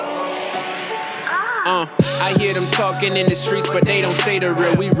I hear them talking in the streets, but they don't say the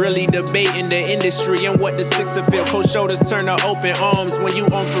real. We really debating the industry and what the sixer feel. Cold shoulders turn to open arms when you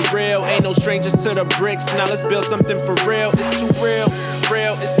on for real. Ain't no strangers to the bricks. Now let's build something for real. It's too real,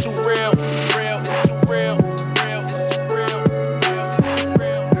 real, it's too real, real, it's too real.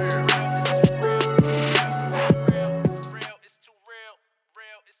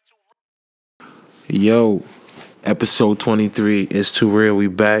 Yo, episode 23, It's Too Real, we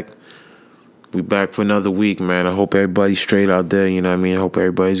back. We back for another week, man. I hope everybody's straight out there, you know what I mean? I hope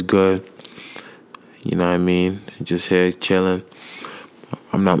everybody's good. You know what I mean? Just here chilling.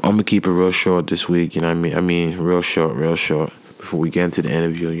 I'm gonna keep it real short this week, you know what I mean? Real short, before we get into the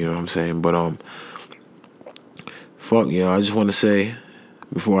interview, you know what I'm saying? But I just wanna say,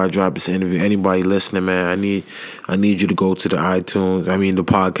 before I drop this interview, anybody listening, man, I need you to go to the iTunes, the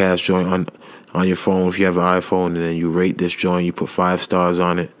podcast joint on your phone. If you have an iPhone, and then you rate this joint, you put 5 stars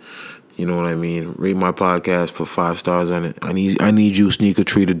on it. You know what I mean? Rate my podcast, put 5 stars on it. I need you, Sneaker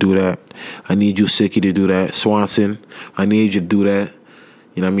Tree, to do that. I need you, Sicky, to do that. Swanson, I need you to do that.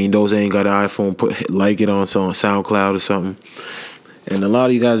 You know what I mean? Those ain't got an iPhone, like it on SoundCloud or something. And a lot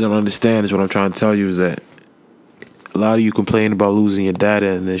of you guys don't understand is what I'm trying to tell you is that a lot of you complain about losing your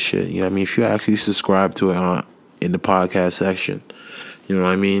data and this shit. You know what I mean? If you actually subscribe to it in the podcast section, you know what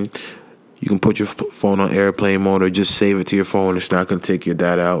I mean? You can put your phone on airplane mode or just save it to your phone. It's not going to take your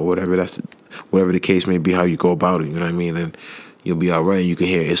data out or whatever. Whatever the case may be, how you go about it. You know what I mean? And you'll be all right. And you can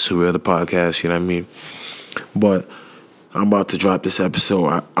hear It's Too Real, the podcast. You know what I mean? But I'm about to drop this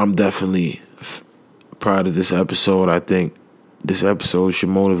episode. I'm definitely proud of this episode. I think this episode should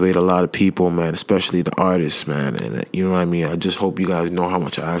motivate a lot of people, man, especially the artists, man. And you know what I mean? I just hope you guys know how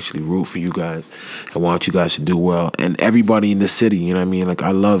much I actually root for you guys. I want you guys to do well. And everybody in the city, you know what I mean? Like, I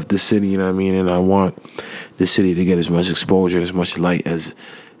love the city, you know what I mean? And I want the city to get as much exposure, as much light as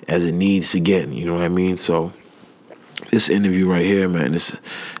it needs to get, you know what I mean? So this interview right here, man, it's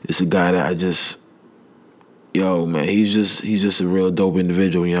a guy that I just... Yo, man, he's just a real dope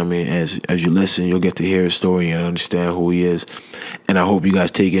individual, you know what I mean? As you listen, you'll get to hear his story and understand who he is. And I hope you guys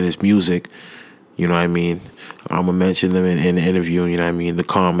take in his music, you know what I mean? I'm going to mention them in the interview, you know what I mean? The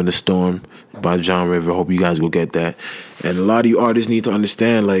Calm and the Storm by John River. Hope you guys will get that. And a lot of you artists need to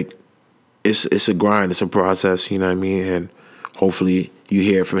understand, like, it's a grind, it's a process, you know what I mean? And hopefully you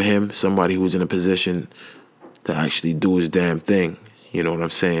hear from him, somebody who's in a position to actually do his damn thing, you know what I'm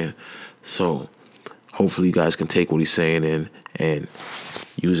saying? So... hopefully you guys can take what he's saying and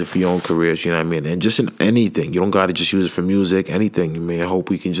use it for your own careers, you know what I mean? And just in anything. You don't got to just use it for music, anything. I mean, I hope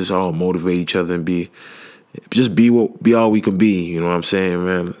we can just all motivate each other and be all we can be, you know what I'm saying,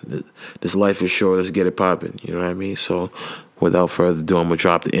 man? This life is short. Let's get it popping, you know what I mean? So without further ado, I'm going to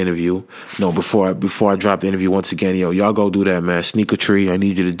drop the interview. No, before I drop the interview, once again, yo, y'all go do that, man. Sneaker Tree, I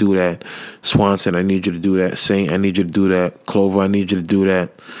need you to do that. Swanson, I need you to do that. Saint, I need you to do that. Clover, I need you to do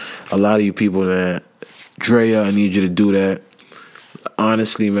that. A lot of you people, man. Drea, I need you to do that.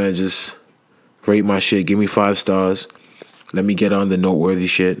 Honestly, man, just rate my shit. Give me 5 stars. Let me get on the noteworthy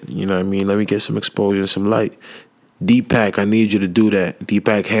shit. You know what I mean? Let me get some exposure, some light. Deepak, I need you to do that.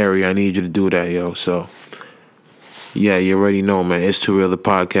 Deepak Harry, I need you to do that, yo. So, yeah, you already know, man. It's Too Real, the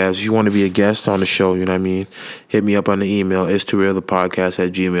podcast. If you want to be a guest on the show, you know what I mean? Hit me up on the email, it's too real the podcast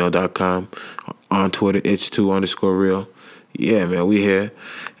 @gmail.com. On Twitter, it's _real. Yeah, man, we here,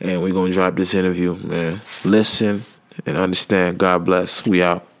 and we gonna drop this interview, man. Listen and understand. God bless. We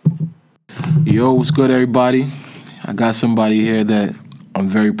out. Yo, what's good, everybody? I got somebody here that I'm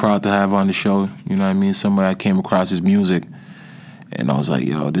very proud to have on the show. You know what I mean? Somebody I came across his music, and I was like,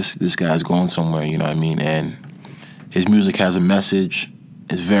 yo, this guy's going somewhere, you know what I mean? And his music has a message.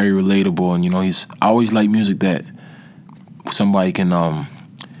 It's very relatable, and, you know, I always like music that somebody can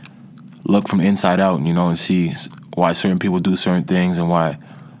look from inside out, you know, and see why certain people do certain things and why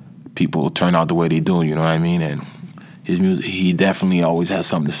people turn out the way they do, you know what I mean? And his music, he definitely always has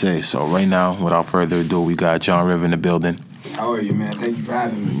something to say. So right now, without further ado, we got John River in the building. How are you, man? Thank you for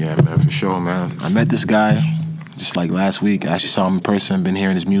having me. Yeah, man, for sure, man. I met this guy just like last week. I actually saw him in person, been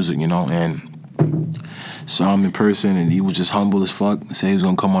hearing his music, you know, and saw him in person, and he was just humble as fuck. Said he was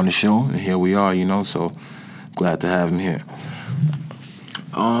going to come on the show, and here we are, you know, so glad to have him here.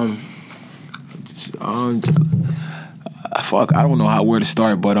 I don't know where to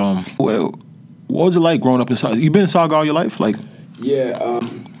start, but what was it like growing up in Saga? You been in Saga all your life, like? Yeah,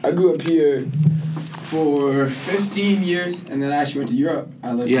 I grew up here for 15 years, and then I actually went to Europe.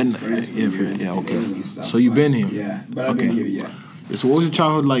 I lived in France for a year, okay. And stuff, so you've been here? Yeah, but I've been here, yeah. So what was your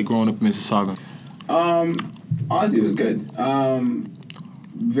childhood like growing up in Mississauga? Honestly, it was good.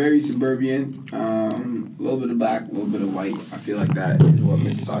 very suburban. A little bit of black, a little bit of white. I feel like that is what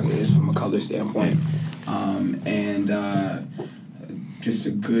Mississauga is from a color standpoint. And just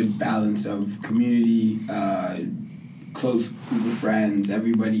a good balance of community, close group of friends.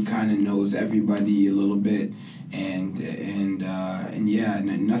 Everybody kind of knows everybody a little bit, and yeah,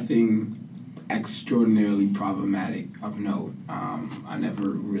 nothing extraordinarily problematic of note. I never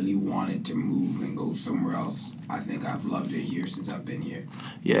really wanted to move and go somewhere else. I think I've loved it here since I've been here.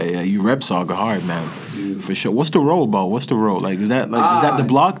 Yeah, you rep Sauga hard, man. Dude. For sure. What's the row about? What's the row? Like, is that the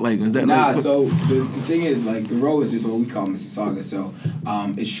block? Like, is that so the thing is, like, the row is just what we call Mississauga. So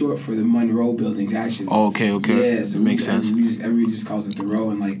it's short for the Monroe buildings, actually. Oh, okay. Yeah, so it makes sense. Everybody just calls it the row,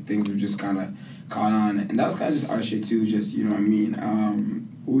 and like things have just kind of caught on, and that was kind of just our shit too. Just, you know what I mean?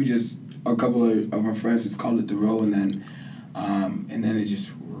 We just, a couple of our friends just called it the row, and then it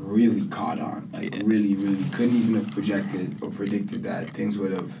just really caught on. Like, really, really couldn't even have projected or predicted that things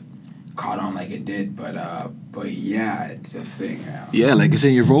would have caught on like it did. But yeah, it's a thing now. Yeah, like it's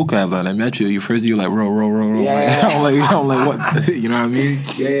in your vocab. Like I met you, you're like row. Yeah. I'm like what? You know what I mean?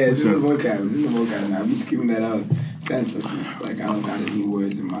 Yeah, it's in the vocab. It's in the vocab now. I be screaming that out senselessly. Like I don't got any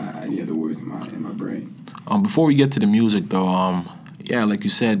other words in my brain. Before we get to the music though, yeah, like you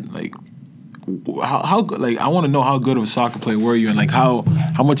said, like how like I want to know how good of a soccer player were you, and like how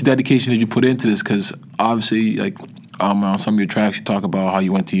much dedication did you put into this? Because obviously, like on some of your tracks, you talk about how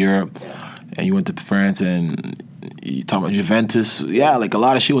you went to Europe and you went to France and you talk about Juventus. Yeah, like a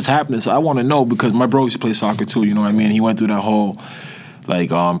lot of shit was happening. So I want to know because my bro used to play soccer too. You know what I mean? He went through that whole like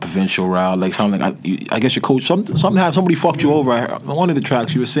provincial route, like something like I guess your coach somebody fucked you over. One of the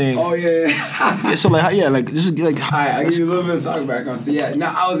tracks you were saying. Oh yeah. Yeah, so like just like. Alright, I give you a little bit of soccer background. So yeah, no,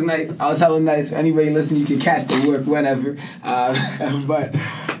 I was nice. I was hella nice. For anybody listening, you can catch the work whenever. But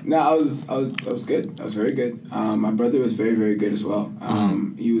no, I was good. I was very good. My brother was very, very good as well.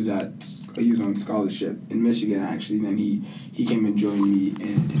 He was on scholarship in Michigan actually. And then he came and joined me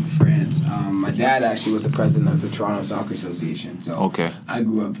in France. My dad actually was the president of the Toronto Soccer Association. So okay. I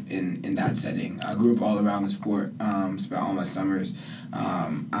grew up in that setting. I grew up all around the sport. Spent all my summers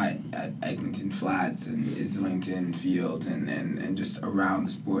at Eglinton Flats and Islington Fields and just around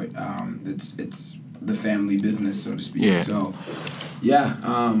the sport. It's the family business, so to speak. Yeah. So, yeah,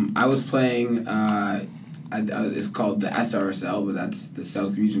 I was playing. It's called the SRSL, but that's the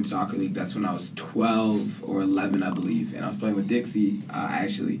South Region Soccer League. That's when I was 12 or 11, I believe, and I was playing with Dixie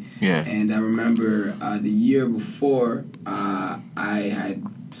actually. Yeah. And I remember the year before, I had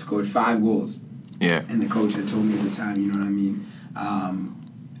scored 5 goals. Yeah. And the coach had told me at the time, you know what I mean.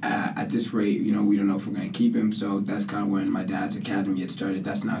 At this rate, you know, we don't know if we're going to keep him. So that's kind of when my dad's academy had started.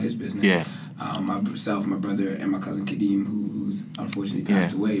 That's now his business. Yeah. Myself, my brother, and my cousin Kadeem, who's unfortunately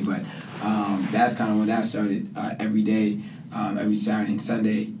passed away. But that's kind of when that started. Every day, every Saturday and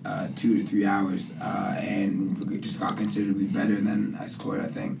Sunday, 2 to 3 hours. And it just got considerably better. And then I scored, I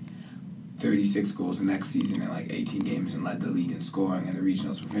think, 36 goals the next season in like 18 games and led the league in scoring in the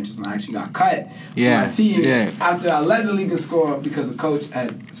regionals, provincials, and I actually got cut from my team after I led the league in scoring because the coach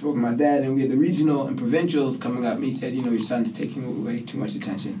had spoken to my dad, and we had the regional and provincials coming up. And he said, you know, your son's taking away too much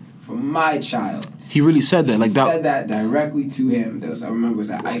attention from my child. He really said that, like he said that directly to him. I remember it was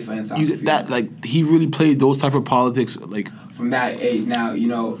at Iceland Soccer Field. That like he really played those type of politics like from that age. Now you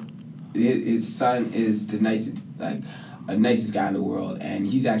know, his son is the nicest guy in the world, and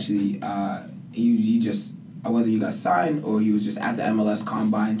he's actually he just whether he got signed or he was just at the MLS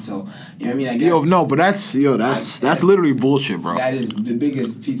Combine. So you know what I mean. I guess that's literally bullshit, bro. That is the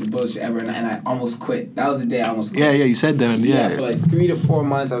biggest piece of bullshit ever, and I almost quit. That was the day I almost quit. Yeah, you said that. Yeah, for like 3 to 4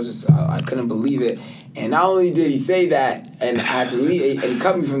 months, I couldn't believe it. And not only did he say that, and I had to leave, and he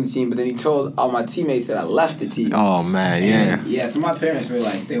cut me from the team, but then he told all my teammates that I left the team. Oh man, yeah. Yeah, so my parents were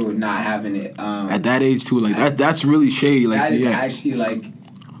like, they were not having it. At that age too, like that's really shady. Like that is actually like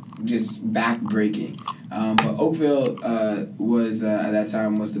just back-breaking. But Oakville was at that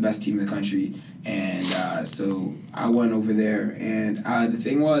time was the best team in the country, and so I went over there. And the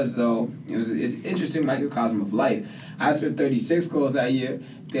thing was though, it's an interesting microcosm of life. I scored 36 goals that year.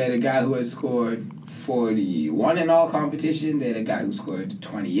 They had a guy who had scored 41 in all competition. They had a guy who scored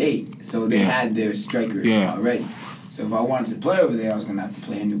 28. So they had their strikers already. So if I wanted to play over there, I was going to have to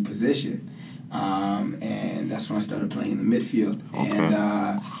play a new position. And that's when I started playing in the midfield.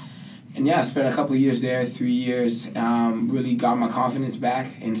 Okay. And yeah, I spent a couple of years there, 3 years. Really got my confidence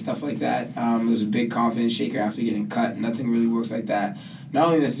back and stuff like that. It was a big confidence shaker after getting cut. Nothing really works like that. Not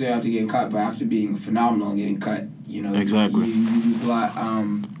only necessarily after getting cut, but after being phenomenal and getting cut. You know, exactly. You lose a lot.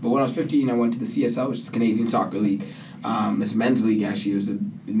 But when I was 15, I went to the CSL, which is the Canadian Soccer League. It's a men's league, actually.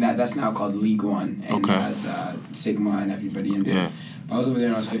 That's now called League One. And it has Sigma and everybody in there. Yeah. I was over there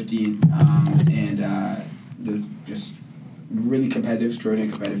when I was 15, and the just really competitive, extraordinary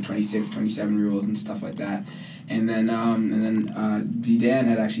competitive 26, 27-year-olds and stuff like that. And then Zidane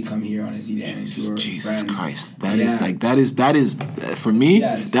had actually come here on a Zidane tour. Jesus friends. Christ, that is for me.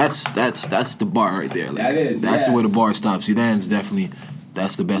 Yes. That's the bar right there. Like, that's where the bar stops. Zidane's definitely.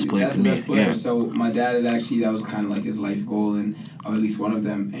 That's the best player That's to the me. best player. Yeah. So my dad had actually, that was kind of like his life goal, or at least one of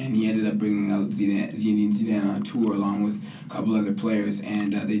them. And he ended up bringing out Zinedine Zidane on a tour along with a couple other players.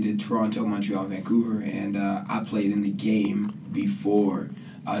 And they did Toronto, Montreal, Vancouver. And I played in the game before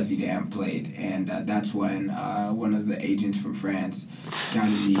Zidane played. And that's when one of the agents from France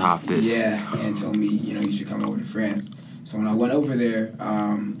counted me. Stop this. Yeah, and told me, you should come over to France. So when I went over there,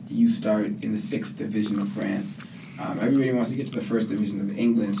 you start in the 6th division of France. Everybody wants to get to the 1st division of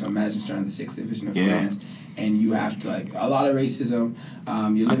England, so imagine starting the 6th division of France, and you have to, a lot of racism.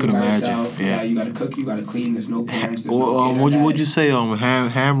 You're living by yourself. Yeah. You got to cook, you got to clean. There's no parents. There's what'd you say?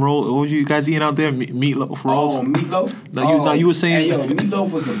 Ham roll. What were you guys eating out there? Meatloaf rolls. Oh, meatloaf. No, you were saying. Hey, yo,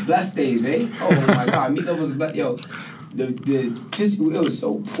 meatloaf was the best days, eh? Oh my God, meatloaf was the best. Yo, it was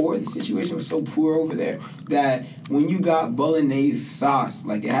so poor. The situation was so poor over there that when you got bolognese sauce,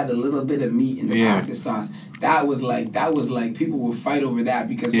 like it had a little bit of meat in the pasta sauce. That was like people would fight over that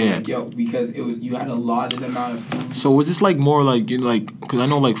because because it was, you had a lotted amount of food. So was this like more like because I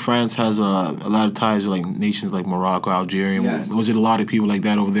know like France has a lot of ties with like nations like Morocco, Algeria. Yes. Was it a lot of people like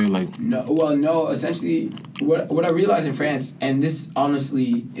that over there? Like no. Essentially, what I realized in France, and this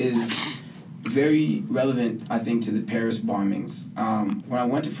honestly is very relevant, I think, to the Paris bombings. When I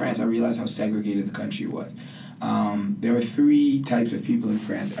went to France, I realized how segregated the country was. There were 3 types of people in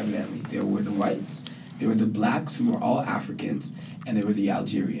France, evidently. There were the whites, there were the blacks, who were all Africans, and there were the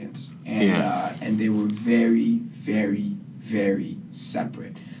Algerians. And they were very, very, very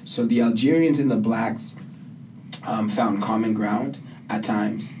separate. So the Algerians and the blacks found common ground at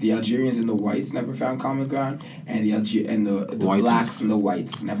times. The Algerians and the whites never found common ground, and the blacks and the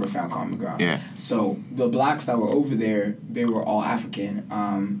whites never found common ground. Yeah. So the blacks that were over there, they were all African,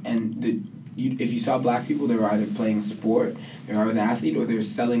 if you saw black people, they were either playing sport, they were either an athlete, or they were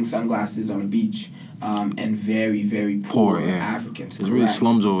selling sunglasses on a beach, and very, very poor Africans. There's really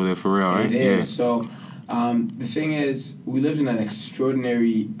slums over there for real, right? It is. So the thing is, we lived in an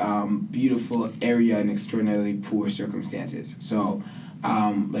extraordinary, beautiful area in extraordinarily poor circumstances. So,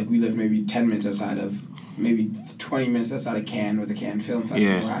 we lived maybe 10 minutes outside of, maybe 20 minutes outside of Cannes, where the Cannes Film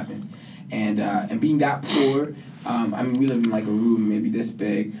Festival happens. And being that poor, we lived in like a room maybe this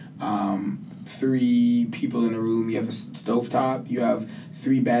big, 3 people in a room. You have a stovetop. You have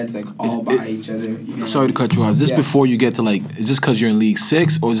 3 beds, all by each other. Sorry to cut you off. Is this before you get to is this because you're in League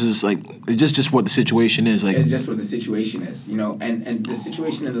 6, or is this it's just what the situation is? It's just what the situation is, and the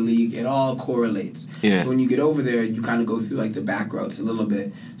situation in the league, it all correlates. Yeah. So when you get over there, you kind of go through the back routes a little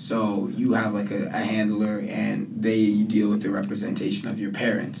bit. So you have a handler, and they deal with the representation of your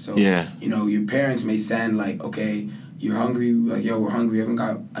parents. So your parents may send okay, you're hungry, we're hungry, we haven't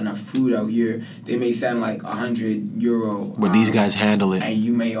got enough food out here. They may send €100. But these guys handle it. And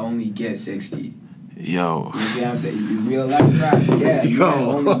you may only get 60. Yo. You know what I'm saying? Real life rap. Yeah, you may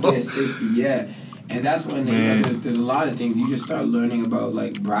only get 60, yeah. And that's when there's a lot of things. You just start learning about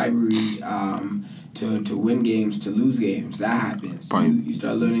bribery, to win games, to lose games. That happens. You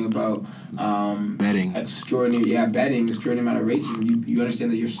start learning about betting. Betting, extraordinary amount of racism. You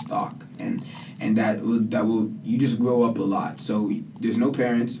understand that you're stock, and that will you just grow up a lot. So there's no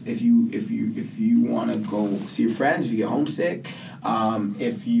parents. If you want to go see your friends, if you get homesick,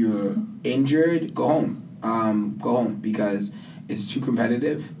 if you're injured, go home because it's too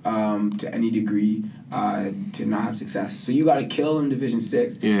competitive to any degree to not have success. So you got to kill in Division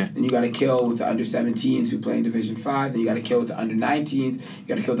 6. Yeah. Then you got to kill with the under-17s who play in Division 5. Then you got to kill with the under-19s. You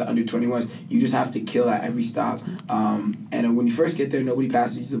got to kill with the under-21s. You just have to kill at every stop. And when you first get there, nobody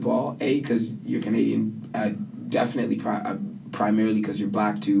passes you the ball. Because you're Canadian, definitely primarily because you're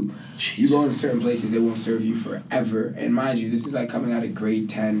black too. Jeez. You go in certain places, they won't serve you forever. And mind you, this is coming out of grade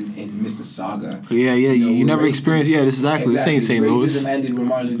 10 in Mississauga. Yeah. You never experienced. Yeah, this is exactly. This ain't St. Louis. Racism ended when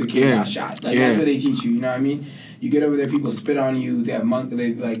Martin Luther King got shot. That's what they teach you. You know what I mean? You get over there, people spit on you. They have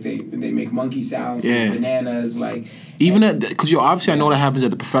they make monkey sounds. Yeah. Bananas Even because obviously I know that happens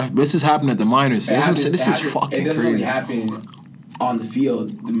at the professional, but this is happening at the minors. This is fucking crazy. It doesn't really happen on the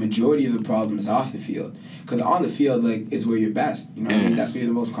field. The majority of the problem is off the field. Because on the field, is where you're best. You know what I mean? That's where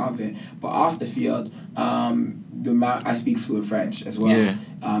you're the most confident. But off the field, I speak fluent French as well. Yeah.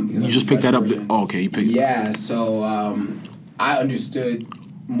 You just picked that up. Okay, you picked it up. Yeah, so I understood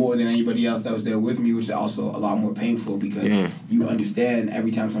more than anybody else that was there with me, which is also a lot more painful because you understand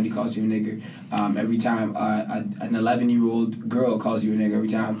every time somebody calls you a nigger, every time an 11-year-old girl calls you a nigger, every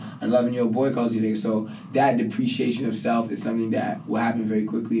time an 11-year-old boy calls you a nigger. So that depreciation of self is something that will happen very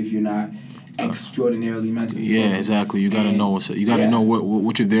quickly if you're not extraordinarily mentally focused. Yeah, exactly. You gotta know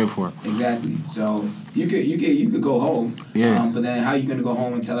what you're there for. Exactly. So you could go home. Yeah. But then how are you gonna go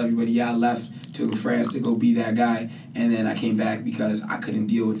home and tell everybody, yeah, I left to France to go be that guy, and then I came back because I couldn't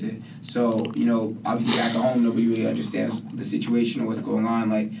deal with it. So, obviously back at home, nobody really understands the situation or what's going on.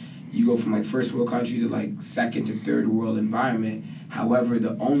 Like, you go from, like, first world country to, like, second to third world environment. However,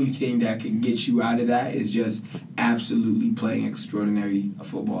 the only thing that can get you out of that is just absolutely playing extraordinary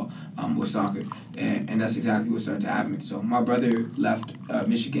football with soccer. And that's exactly what started to happen. So my brother left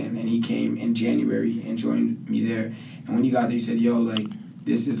Michigan, and he came in January and joined me there. And when he got there, he said, yo, like,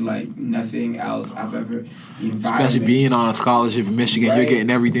 this is like nothing else I've ever. Especially being on a scholarship in Michigan, right? You're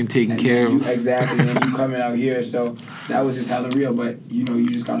getting everything taken care of. Exactly, and you coming out here, so that was just hella real. But you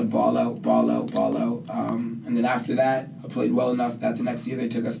just gotta ball out. And then after that, I played well enough that the next year they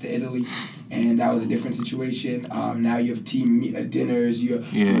took us to Italy, and that was a different situation. Now you have team dinners. You're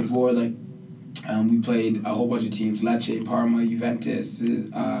bored like. We played a whole bunch of teams: Lecce, Parma, Juventus,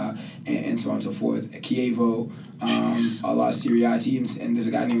 and so on and so forth. Chievo, a lot of Serie A teams, and there's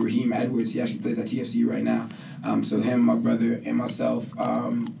a guy named Raheem Edwards. He actually plays at TFC right now. So him, my brother, and myself.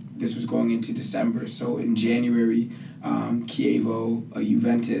 This was going into December. So in January, Chievo,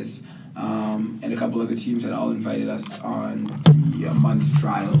 Juventus, and a couple other teams had all invited us on a month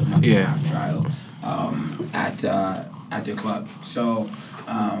trial, and a half trial at their club. So.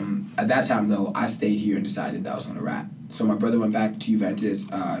 At that time, though, I stayed here and decided that I was going to rap. So my brother went back to Juventus,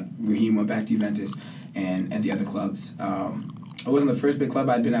 Raheem went back to Juventus, and the other clubs. It wasn't the first big club.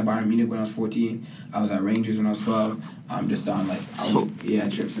 I'd been at Bayern Munich when I was 14. I was at Rangers when I was 12. Just on, like, trips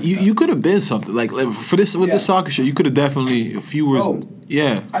and stuff. You could have been something. Like for this, with this soccer shit, you could have definitely, if you were... Oh,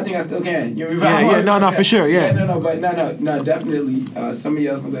 yeah. I think I still can. You know, no, for sure, yeah. No, definitely. Somebody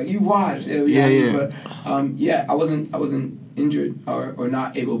else will be like, you watch. But, I wasn't injured or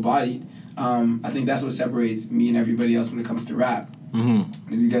not able-bodied. I think that's what separates me and everybody else when it comes to rap.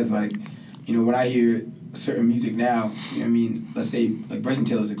 Mm-hmm. Is because, like, when I hear certain music now, let's say, like, Bryson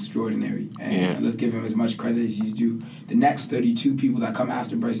Tiller is extraordinary, and let's give him as much credit as he's due. The next 32 people that come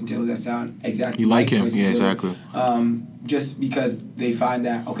after Bryson Taylor that sound exactly like him, Bryson Tiller, exactly. Just because they find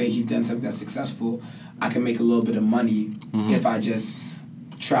that, okay, he's done something that's successful, I can make a little bit of money if I just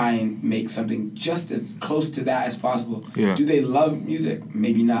try and make something just as close to that as possible. Yeah. Do they love music?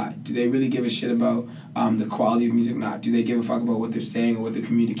 Maybe not. Do they really give a shit about the quality of music? Not. Do they give a fuck about what they're saying or what the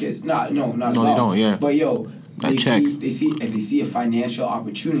communicates? No, not at all. No, they don't, yeah. But, they see a financial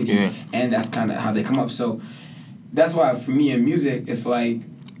opportunity, and that's kind of how they come up. So that's why, for me, in music, it's like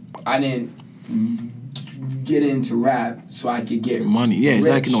I didn't get into rap so I could get money. Yeah,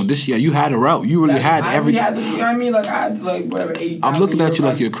 exactly. No, this year you had a route. You really had everything. You know what I mean? Like, I had, like, whatever, 80,000. I'm looking at you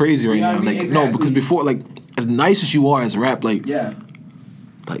like you're crazy right now. Like, exactly. No, because before, like, as nice as you are as rap, like,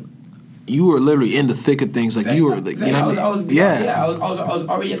 like, you were literally in the thick of things. Like, you were, like, you know what I mean? I was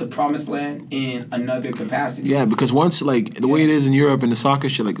already at the promised land in another capacity. Yeah, because once, like, the way it is in Europe and the soccer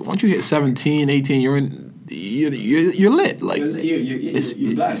shit, like, once you hit 17, 18, you're lit. Like,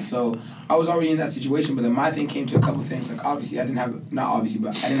 you're blessed. So I was already in that situation, but then my thing came to a couple things. Like, obviously, I didn't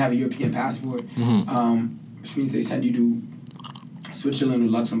have a European passport, which means they send you to Switzerland or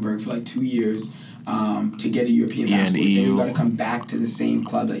Luxembourg for like 2 years to get a European passport. Then you got to come back to the same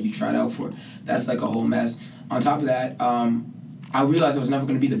club that you tried out for. That's like a whole mess. On top of that, I realized I was never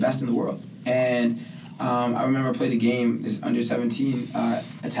going to be the best in the world. And I remember I played a game, this under-17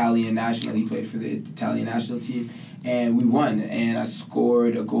 Italian national. He played for the Italian national team. And we won, and I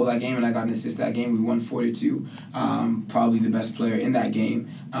scored a goal that game, and I got an assist that game. We won 4-2. Probably the best player in that game.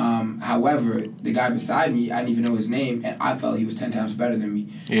 However, the guy beside me, I didn't even know his name, and I felt he was 10 times better than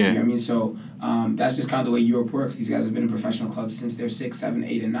me. Yeah. You know what I mean? So that's just kind of the way Europe works. These guys have been in professional clubs since they're 6, 7,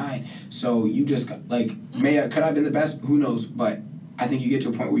 8, and 9. So you just, like, could I have been the best? Who knows? But I think you get to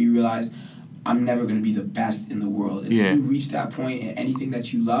a point where you realize, I'm never going to be the best in the world. If you reach that point in anything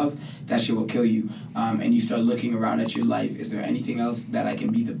that you love, that shit will kill you. And you start looking around at your life. Is there anything else that I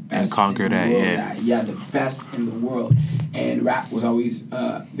can be the best and conquer in the that, world? The best in the world. And rap was always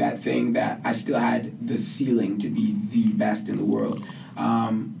that thing that I still had the ceiling to be the best in the world.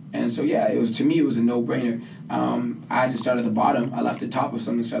 And so, it was a no-brainer. I had to start at the bottom. I left the top of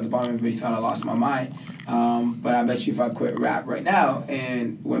something, started at the bottom. Everybody thought I lost my mind. But I bet you if I quit rap right now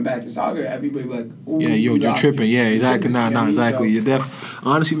and went back to soccer, everybody would be like, ooh, you're tripping. Yeah, exactly. Tripping. Exactly. So, you're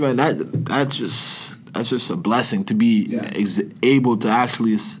honestly, man, that's just, just a blessing to be able to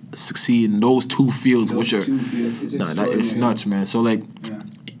actually succeed in those two fields, It's it's nuts, man. So like,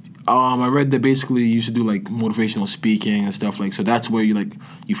 I read that basically you should do like motivational speaking and stuff like. So that's where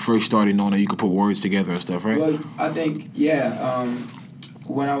you first started knowing that you could put words together and stuff, right? Well, I think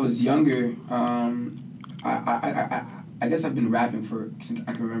when I was younger, I guess I've been rapping since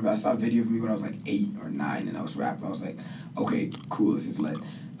I can remember. I saw a video of me when I was like 8 or 9, and I was rapping. I was like, okay, cool, this is lit.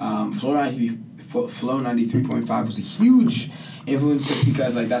 Flow 93.5 was a huge influence just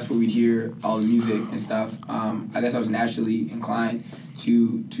because like that's where we'd hear all the music and stuff. I guess I was naturally inclined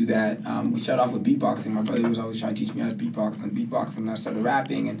to that. We started off with beatboxing. My brother was always trying to teach me how to beatbox, and I started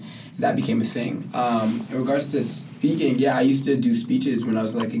rapping, and that became a thing. In regards to speaking, I used to do speeches when I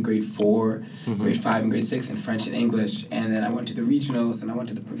was like in grade 4, grade 5, and grade 6 in French and English, and then I went to the regionals, and I went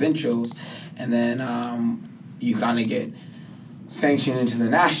to the provincials, and then you kind of get sanctioned into the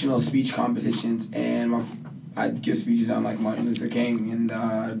national speech competitions, and I'd give speeches on like Martin Luther King and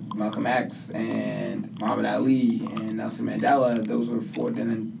Malcolm X and Muhammad Ali and Nelson Mandela. Those were 4, and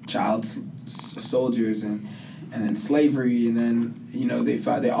then child soldiers and then slavery, and then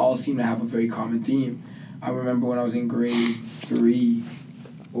they all seem to have a very common theme. I remember when I was in grade 3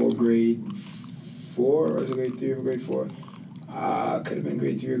 or grade 4, or was it grade 3 or grade 4? Could have been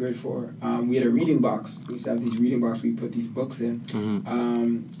grade 3 or grade 4. We had a reading box. We used to have these reading boxes. We put these books in,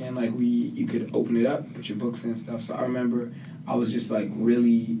 and like you could open it up, put your books in and stuff. So I remember I was just like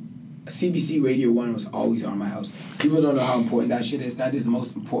really. CBC Radio 1 was always on my house. People don't know how important that shit is. That is the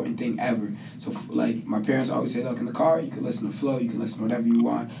most important thing ever. So like my parents always say, look, in the car you can listen to Flow, you can listen to whatever you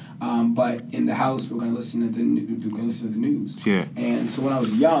want, but in the house we're gonna listen to the news. Yeah. And so when I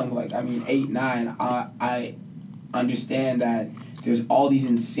was young, 8, 9, I understand that there's all these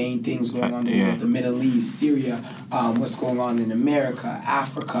insane things going on in the world, the Middle East, Syria, what's going on in America,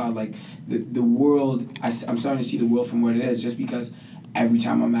 Africa, like the world. I'm starting to see the world from what it is just because every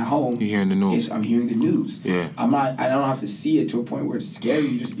time I'm at home, you're hearing the news. I'm hearing the news. Yeah. I don't have to see it to a point where it's scary.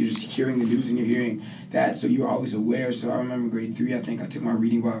 You're just hearing the news and you're hearing that, so you're always aware. So I remember grade 3, I think I took my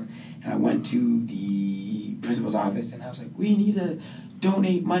reading box and I went to the principal's office and I was like, we need to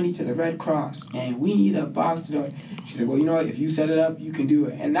donate money to the Red Cross and we need a box to donate. She said, well, you know what, if you set it up, you can do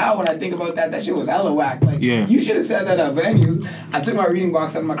it. And now when I think about that shit was hella whack. You should have set that up. But anyway, I took my reading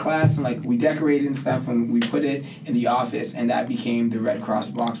box out of my class and we decorated and stuff and we put it in the office, and that became the Red Cross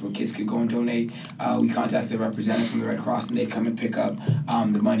box where kids could go and donate. We contacted a representative from the Red Cross and they'd come and pick up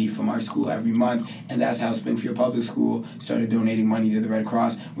the money from our school every month, and that's how Springfield Public School started donating money to the Red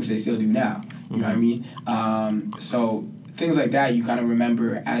Cross, which they still do now. You know what I mean? So things like that you kind of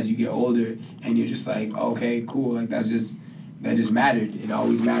remember as you get older, and you're just like, okay, cool, like that just mattered. It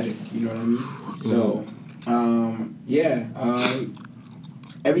always mattered. You know what I mean? So,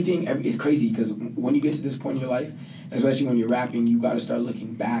 everything is crazy because when you get to this point in your life, especially when you're rapping, you got to start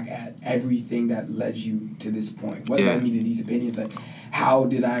looking back at everything that led you to this point. What led me to these opinions? Like, how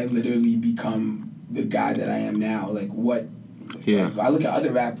did I literally become the guy that I am now? Like, what? Yeah. Like, I look at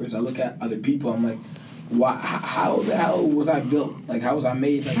other rappers. I look at other people. I'm like, why? How the hell was I built? Like, how was I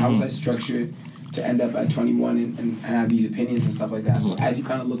made? Like, how was I structured to end up at 21 and have these opinions and stuff like that? So as you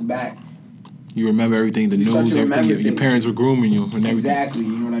kind of look back, you remember everything, the news, everything. Your parents were grooming you and everything. Exactly,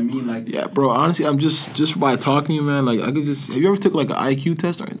 you know what I mean? Like, yeah, bro. Honestly, I'm just by talking to you, man. Like, I could just. Have you ever took like an IQ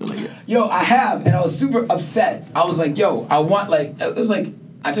test or anything like that? Yo, I have, and I was super upset. I was like, yo, I want it was like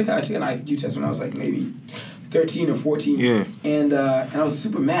I took an IQ test when I was like maybe 13 or 14. Yeah. And I was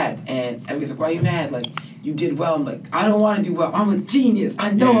super mad, and everybody's like, why are you mad? Like, you did well. I'm like, I don't want to do well. I'm a genius.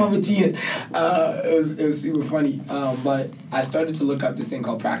 I know I'm a genius. It was super funny. But I started to look up this thing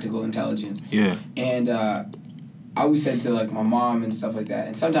called practical intelligence. Yeah. And I always said to like my mom and stuff like that.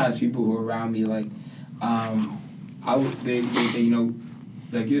 And sometimes people who are around me, like, they say, you know,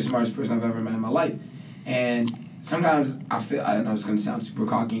 like, you're the smartest person I've ever met in my life. And sometimes I know it's going to sound super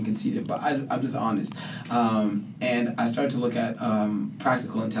cocky and conceited, but I'm just honest. And I started to look at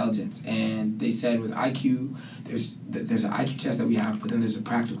practical intelligence, and they said with IQ, there's an IQ test that we have, but then there's a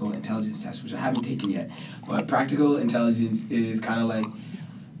practical intelligence test, which I haven't taken yet. But practical intelligence is kind of like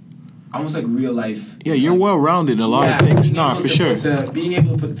almost like real life. Yeah, you're well-rounded in a lot of things. No, for sure. Being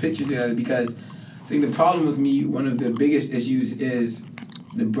able to put the picture together, because I think the problem with me, one of the biggest issues is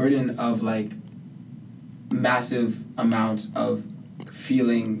the burden of like massive amounts of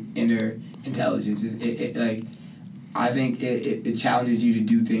feeling inner intelligence. I think it challenges you to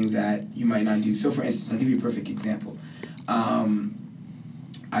do things that you might not do. So for instance, I'll give you a perfect example.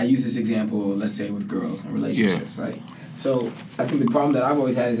 I use this example, let's say, with girls and relationships, right? So I think the problem that I've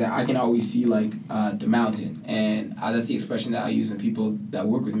always had is that I can always see, like, the mountain. And that's the expression that I use and people that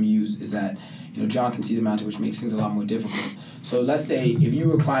work with me use is that, you know, John can see the mountain, which makes things a lot more difficult. So let's say if you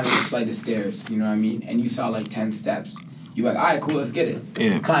were climbing a flight of stairs, you know what I mean, and you saw, like, 10 steps, you're like, all right, cool, let's get it.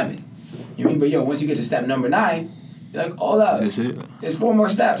 Yeah. Climb it. You know what I mean? But, yo, once you get to step number 9, you're like, hold up. That's it. There's 4 more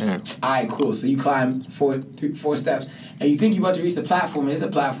steps. Yeah. All right, cool. So you climb 4 steps, and you think you're about to reach the platform, and it's a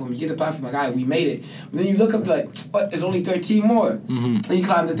platform. You get the platform, like, all right, we made it. But then you look up, like, what? There's only 13 more. Mm-hmm. And you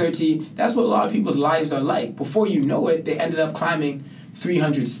climb the 13. That's what a lot of people's lives are like. Before you know it, they ended up climbing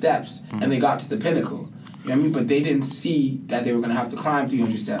 300 steps, and they got to the pinnacle. You know what I mean? But they didn't see that they were going to have to climb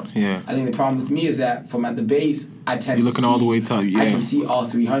 300 steps. Yeah. I think the problem with me is that from at the base, I tend You're to looking see, all the way top, yeah. I can see all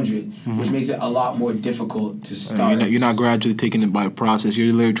 300, which makes it a lot more difficult to start. You're not gradually taking it by the process.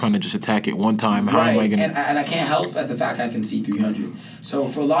 You're literally trying to just attack it one time. How am I going to... And I can't help at the fact I can see 300. So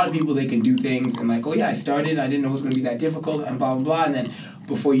for a lot of people, they can do things and like, oh yeah, I started, I didn't know it was going to be that difficult, and blah, blah, blah, and then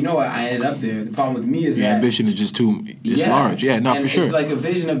before you know it, I ended up there. The problem with me is Your that... ambition is just too... It's large. Yeah, not and for sure. It's like a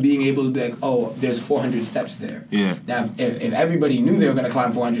vision of being able to be like, oh, there's 400 steps there. Yeah. Now, if everybody knew they were going to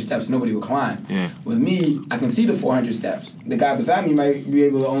climb 400 steps, nobody would climb. Yeah. With me, I can see the 400 steps. The guy beside me might be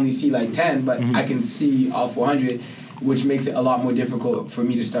able to only see like 10, but I can see all 400, which makes it a lot more difficult for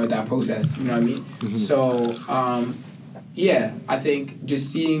me to start that process. You know what I mean? Mm-hmm. So, yeah, I think just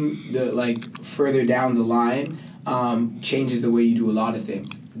seeing the, like, further down the line changes the way you do a lot of things.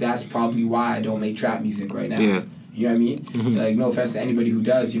 That's probably why I don't make trap music right now. Yeah. You know what I mean? Mm-hmm. Like, no offense to anybody who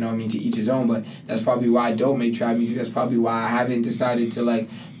does, you know what I mean, to each his own, but that's probably why I don't make trap music. That's probably why I haven't decided to, like,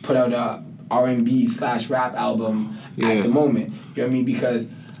 put out a R&B/rap album at the moment. You know what I mean? Because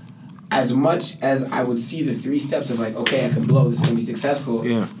as much as I would see the 3 steps of, like, okay, I can blow, this is going to be successful,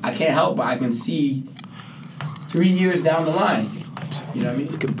 I can't help but I can see 3 years down the line. You know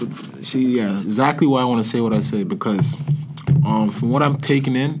what I mean? See, yeah, exactly why I want to say what I said, because from what I'm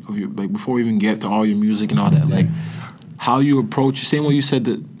taking in of your, like, before we even get to all your music and all that, like, how you approach, same way you said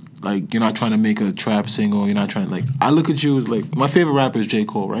that, like, you're not trying to make a trap single, you're not trying to, like, I look at you as, like, my favorite rapper is J.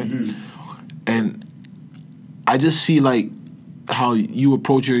 Cole, right? Mm-hmm. And I just see, like, how you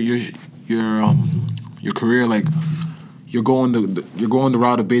approach your career, like, you're going the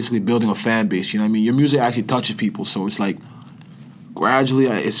route of basically building a fan base, you know what I mean? Your music actually touches people, so it's like, gradually,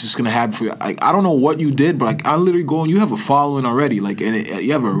 it's just gonna happen for you. Like, I don't know what you did, but, like, I literally go and you have a following already, like, and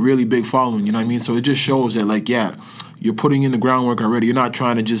you have a really big following. You know what I mean? So it just shows that, like, yeah, you're putting in the groundwork already. You're not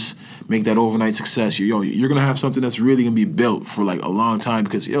trying to just make that overnight success. You're gonna have something that's really gonna be built for, like, a long time.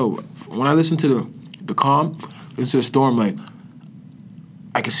 Because when I listen to the Calm, listen to the Storm, like,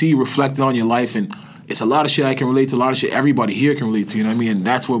 I can see you reflected on your life, and it's a lot of shit I can relate to. A lot of shit everybody here can relate to. You know what I mean? And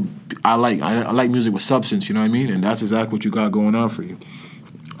that's what I like. I like music with substance. You know what I mean? And that's exactly what you got going on for you.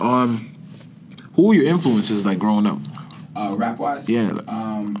 Who were your influences, like, growing up? Rap wise? Yeah.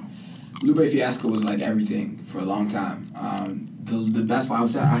 Lupe Fiasco was, like, everything for a long time. The best line I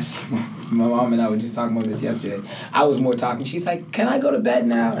was my mom and I were just talking about this yesterday. I was more talking. She's like, "Can I go to bed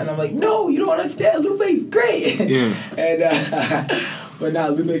now?" And I'm like, "No, you don't understand. Lupe's great." Yeah. And but now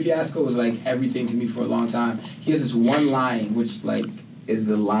Lupe Fiasco was, like, everything to me for a long time. He has this one line which, like, is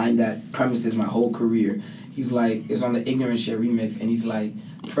the line that premises my whole career. He's like, it's on the Ignorant Shit remix, and he's like,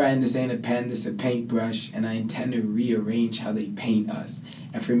 "Friend, this ain't a pen, this a paintbrush, and I intend to rearrange how they paint us."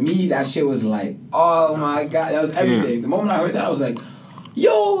 And for me, that shit was like, oh my God, that was everything. Yeah. The moment I heard that, I was like,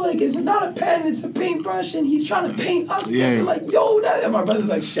 yo, like, it's not a pen, it's a paintbrush, and he's trying to paint us. Yeah. And like, yo, that. And my brother's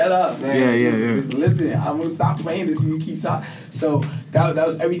like, shut up, man. Yeah. Just listen, I'm gonna stop playing this if you keep talking. So that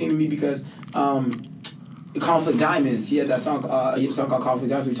was everything to me because Conflict Diamonds, he had that song, called Conflict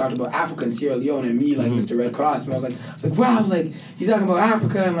Diamonds. We talked about Africa and Sierra Leone and me, like, Mr. Red Cross. And I was like, wow, like, he's talking about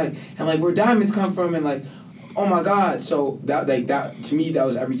Africa and where diamonds come from, and, like, oh my God. So that to me, that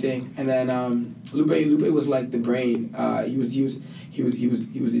was everything. And then Lupe was like the brain. He was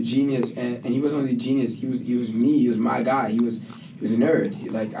a genius, and he wasn't only a genius. He was me. He was my guy. He was a nerd.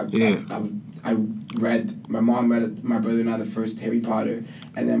 I read. My mom read my brother and I the first Harry Potter,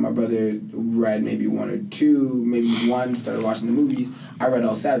 and then my brother read maybe 1 or 2, maybe 1. Started watching the movies. I read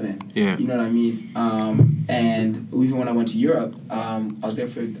all 7. Yeah. You know what I mean? And even when I went to Europe, I was there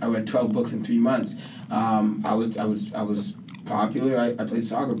I read 12 books in 3 months. I was popular. I played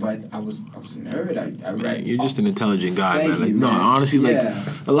soccer, but I was a nerd. I read. You're just an intelligent guy, Thank man. Like, you, no, man. honestly, like,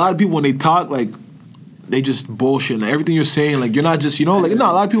 a lot of people when they talk, like, they just bullshit. Like, everything you're saying, like, you're not just, like,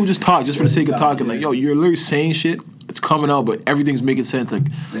 no, a lot of people just talk just for the sake of talking. Like, yo, you're literally saying shit. It's coming out, but everything's making sense. Like,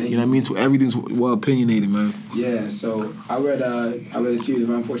 you know what I mean? So everything's well opinionated, man. Yeah. So I read a series of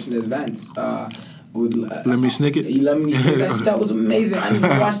unfortunate events. with Lemony Snicket. Lemony Snicket. That was amazing. I didn't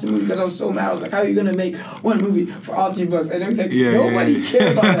even watch the movie because I was so mad. I was like, how are you gonna make one movie for all $3? And it was like, nobody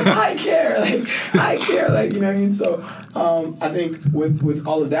cares. I was like, I care. Like, you know what I mean? So I think with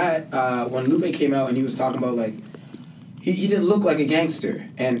all of that, when Lupe came out and he was talking about like, he didn't look like a gangster,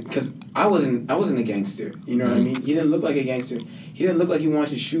 and because I wasn't a gangster, you know what I mean? He didn't look like a gangster. He didn't look like he wanted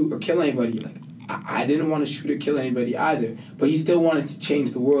to shoot or kill anybody. Like I didn't want to shoot or kill anybody either, but he still wanted to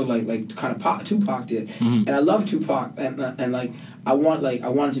change the world, like kind of Tupac did. And I love Tupac, and like I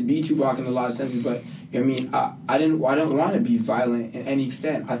wanted to be Tupac in a lot of senses, but. I mean, I didn't want to be violent in any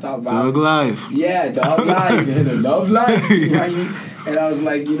extent. I thought violence... Thug life. Yeah, thug life and the love life. You know what I mean? And I was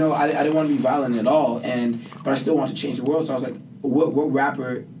like, I didn't want to be violent at all. But I still want to change the world. So I was like, what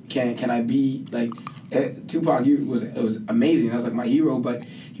rapper can I be? Like, Tupac was amazing. That was like my hero, but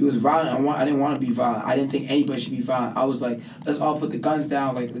he was violent. I didn't want to be violent. I didn't think anybody should be violent. I was like, let's all put the guns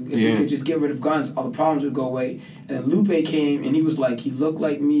down. Like, if we could just get rid of guns, all the problems would go away. And then Lupe came, and he was like, he looked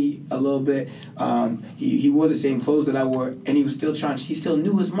like me a little bit. He wore the same clothes that I wore, and he was still he still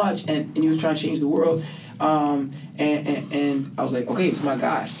knew as much, and he was trying to change the world. And I was like, okay, it's my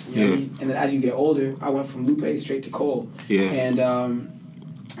guy. You know what I mean? And then as you get older, I went from Lupe straight to Cole. Yeah.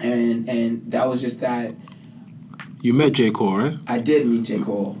 And that was just that. You met J. Cole, right? I did meet J.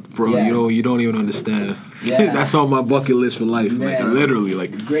 Cole. Bro, yes. You don't even understand. Yeah. That's on my bucket list for life. Man. Like, literally.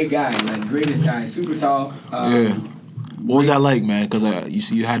 Like, great guy. Like, greatest guy. Super tall. What was that like, man?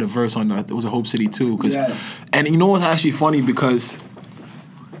 Because you had a verse on it was a Hope City too. And you know what's actually funny? Because,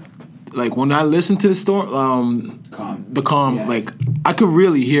 like, when I listened to the storm, Calm, yes. Like, I could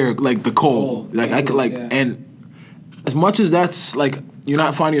really hear, like, the Cole. Like, I could, like, and as much as that's, like, you're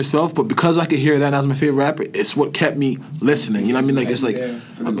not finding yourself, but because I could hear that as my favorite rapper, it's what kept me listening. You know what I mean? Like, it's like,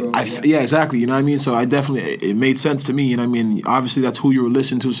 yeah, exactly. You know what I mean? So it made sense to me. You know what I mean? Obviously, that's who you were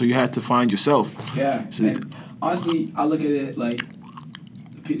listening to, so you had to find yourself. Yeah. So, and honestly, I look at it like,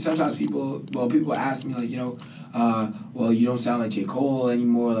 sometimes people ask me, like, well, you don't sound like J. Cole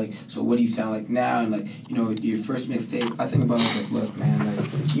anymore. Like, so what do you sound like now? And, like, your first mixtape, I think about it, like, look, man,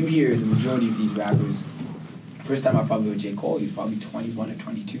 like, you hear the majority of these rappers. First time I probably heard J. Cole, he was probably 21 or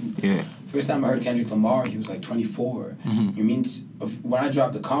 22. Yeah. First time I heard Kendrick Lamar, he was like 24. You mean, when I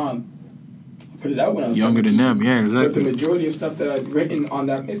dropped the Calm, I put it out when I was younger 17. than them, yeah, exactly. But the majority of stuff that I've written on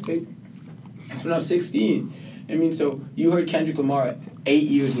that mixtape, it's when I was 16. I mean, so you heard Kendrick Lamar 8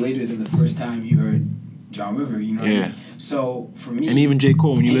 years later than the first time you heard John River, you know what I mean? So, for me... And even J.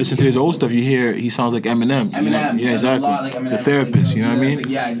 Cole, when you listen to his old stuff, you hear he sounds like Eminem. Eminem. Yeah, exactly. A lot like Eminem. The Therapist, you know what I mean?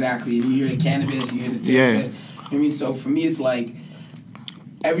 Yeah, exactly. And you hear the Cannabis, you hear the Therapist. I mean, so for me, it's like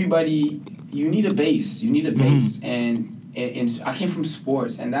everybody, you need a base. You need a base. And I came from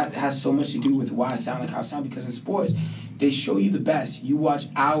sports, and that has so much to do with why I sound like how I sound, because in sports, they show you the best. You watch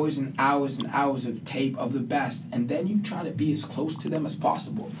hours and hours and hours of tape of the best, and then you try to be as close to them as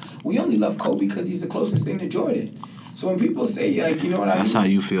possible. We only love Kobe because he's the closest thing to Jordan. So when people say, like, you know what I mean? That's how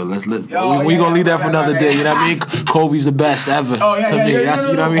you feel. We're going to leave that for another day. You know what I mean? Kobe's the best ever. Oh, yeah, to me. You know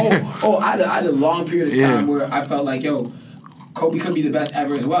what I mean? I had a long period of time where I felt like, Kobe could be the best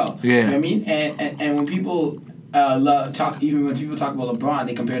ever as well. Yeah. You know what I mean? And when people even when people talk about LeBron,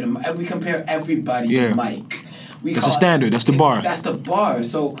 they compare them. We compare everybody to Mike. That's the standard. That's the bar. That's the bar.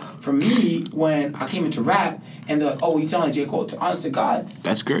 So for me, when I came into rap, and they're like, "Oh, you sound like J. Cole." Honest to God,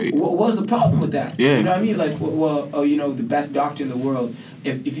 that's great. What was the problem with that? Yeah. You know what I mean? Like, the best doctor in the world.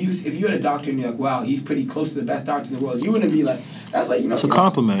 If you had a doctor and you're like, "Wow, he's pretty close to the best doctor in the world," you wouldn't be like, "That's like That's a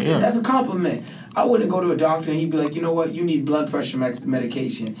compliment." Yeah. That's a compliment. I wouldn't go to a doctor and he'd be like, "You know what? You need blood pressure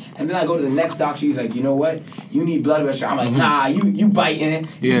medication." And then I go to the next doctor. He's like, "You know what? You need blood pressure." I'm like, "Nah, you biting it.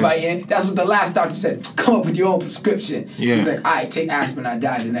 You biting it." That's what the last doctor said. Come up with your own prescription. Yeah. He's like, "All right, take aspirin. I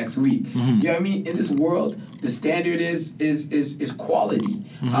die the next week." You know what I mean? In this world, the standard is quality.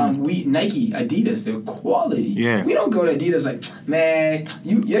 Nike, Adidas, they're quality. Yeah. We don't go to Adidas like, "Man,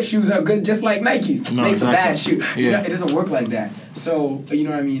 your shoes are good just like Nike's." No, Makes exactly. a bad shoe. Yeah. It doesn't work like that. So, you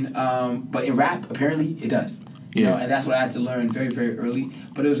know what I mean? But in rap, apparently, it does. You know, and that's what I had to learn very, very early.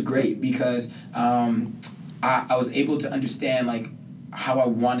 But it was great because I was able to understand, like, how I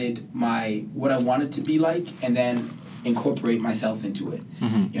wanted what I wanted to be like, and then incorporate myself into it. You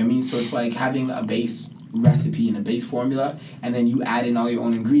know what I mean? So it's like having a base recipe and a base formula, and then you add in all your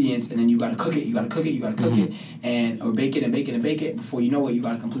own ingredients, and then you gotta cook it, and or bake it. Before you know it, you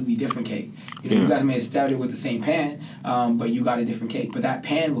got a completely different cake. You guys may have started with the same pan, but you got a different cake. But that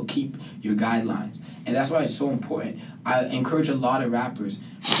pan will keep your guidelines, and that's why it's so important. I encourage a lot of rappers,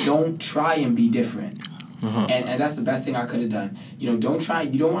 don't try and be different. And that's the best thing I could have done. You don't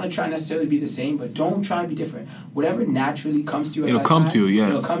want to try necessarily be the same, but don't try and be different. Whatever naturally comes to you at It'll come to you, yeah.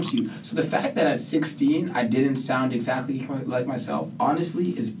 It'll come to you. So the fact that at 16 I didn't sound exactly like myself,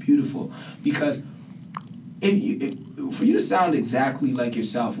 honestly, is beautiful. Because for you to sound exactly like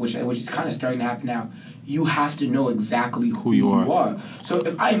yourself, which is kind of starting to happen now, you have to know exactly who you are. So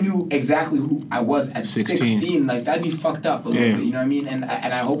if I knew exactly who I was at 16, like, that'd be fucked up a little bit, you know what I mean? And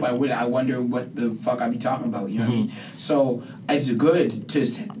I hope I wouldn't. I wonder what the fuck I'd be talking about, you know what I mean? So it's good to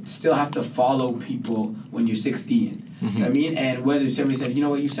still have to follow people when you're 16. You know what I mean? And whether somebody said, you know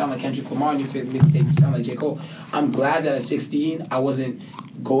what, you sound like Kendrick Lamar in your fifth mixtape, you sound like J. Cole. I'm glad that at 16 I wasn't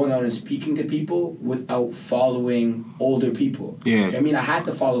going out and speaking to people without following older people. Yeah. You know what I mean? I had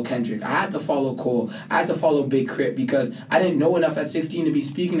to follow Kendrick. I had to follow Cole. I had to follow Big Crit because I didn't know enough at 16 to be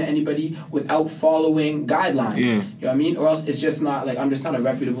speaking to anybody without following guidelines. Yeah. You know what I mean? Or else it's just not, like, I'm just not a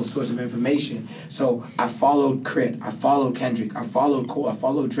reputable source of information. So I followed Crit. I followed Kendrick. I followed Cole. I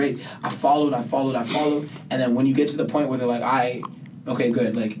followed Drake. I followed. And then when you get to the point where they're like, okay,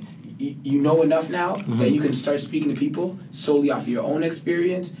 good. Like, you know enough now that you can start speaking to people solely off of your own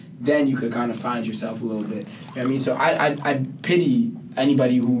experience, then you could kind of find yourself a little bit. You know what I mean? So I pity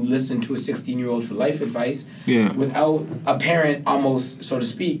anybody who listened to a 16-year-old for life advice without a parent almost, so to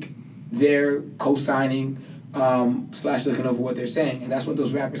speak, they're co-signing / looking over what they're saying. And that's what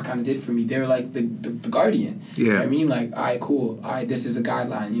those rappers kind of did for me. They're like the guardian. Yeah. You know what I mean? Like, all right, cool. All right, this is a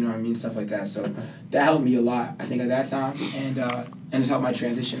guideline. You know what I mean? Stuff like that. So that helped me a lot, I think, at that time. And it's helped my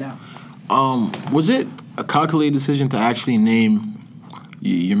transition now. Was it a calculated decision to actually name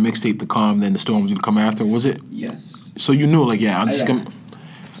your mixtape The Calm, then The Storm was going to come after? Was it? Yes. So you knew, like, I'm just going to...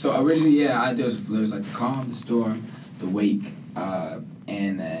 So originally, there was like The Calm, The Storm, The Wake,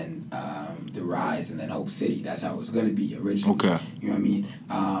 and then The Rise, and then Hope City. That's how it was going to be originally. Okay. You know what I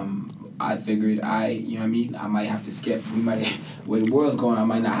mean? I figured you know what I mean? I might have to skip. Where the world's going, I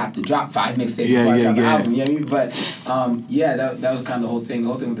might not have to drop 5 mixtapes before I drop the album. You know what I mean? But, that was kind of the whole thing. The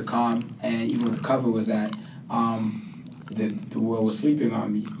whole thing with The Calm, and even with the cover, was that the world was sleeping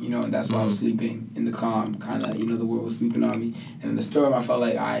on me, you know, and that's why I was sleeping in The Calm, kind of, you know, the world was sleeping on me. And in The Storm, I felt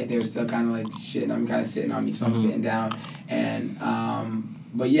like, they were still kind of like shitting on me, kind of sitting on me, so I'm sitting down. And,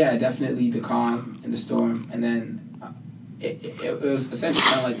 but yeah, definitely The Calm and The Storm. And then it was essentially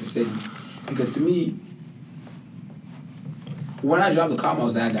kind of like The City. Because to me, when I dropped The Calm, I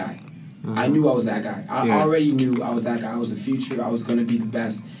was that guy. I knew I was that guy. I already knew I was that guy. I was the future. I was going to be the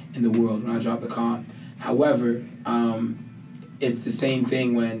best in the world when I dropped The Calm. However, it's the same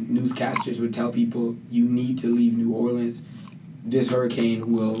thing when newscasters would tell people, you need to leave New Orleans. This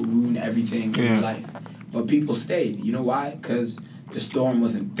hurricane will ruin everything in your life. But people stayed. You know why? Because the storm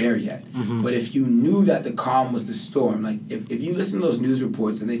wasn't there yet. But if you knew that The Calm was the storm, like if you listen to those news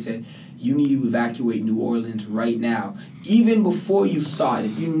reports and they said, you need to evacuate New Orleans right now, even before you saw it,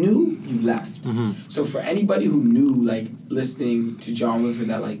 if you knew, you left. So for anybody who knew, like, listening to John River,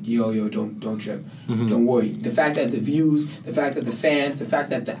 that, like, yo, don't trip, don't worry. The fact that the views, the fact that the fans, the fact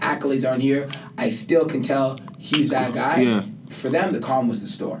that the accolades aren't here, I still can tell he's that guy. For them, The Calm was the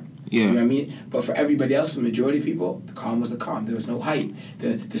storm. You know what I mean? But for everybody else, the majority of people, The Calm was The Calm. There was no hype.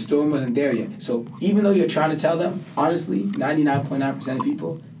 The storm wasn't there yet. So even though you're trying to tell them, honestly, 99.9% of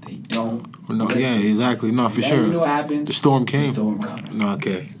people, they don't listen. Yeah, exactly. No, for then sure. You know what happens? The storm came. The storm comes. No,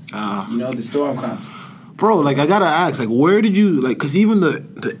 okay. You know, the storm comes. Bro, like, I gotta ask, like, where did you, like, because even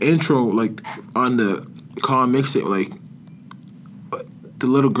the intro, like, on the Calm mixtape, like, the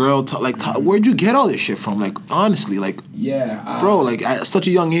little girl, where'd you get all this shit from? Like, honestly, like, bro, like, at such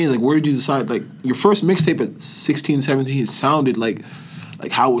a young age, like, where'd you decide, like, your first mixtape at 16, 17, it sounded like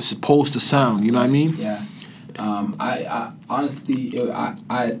how it was supposed to sound, you know what I mean? Yeah. I honestly,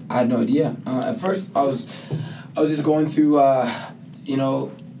 I had no idea. At first, I was just going through, you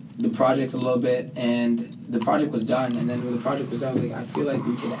know, the project a little bit, and the project was done. And then when the project was done, I was like, I feel like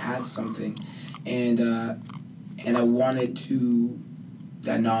we could add something, and I wanted to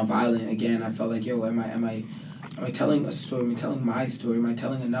that nonviolent again. I felt like, yo, am I telling a story? Am I telling my story? Am I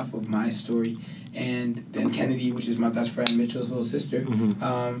telling enough of my story? And then Kennedy, which is my best friend, Mitchell's little sister.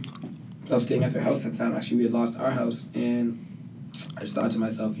 I was staying at their house at the time. Actually, we had lost our house, and I just thought to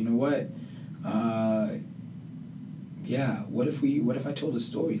myself, you know what? What if I told a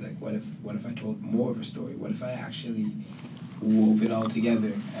story? Like, what if I told more of a story? What if I actually wove it all together?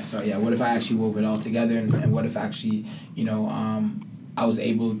 What if I actually wove it all together, and what if actually, you know, I was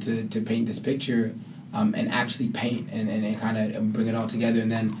able to paint this picture, and actually paint and kind of bring it all together,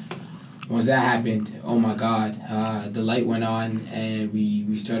 and then once that happened, oh my God, the light went on, and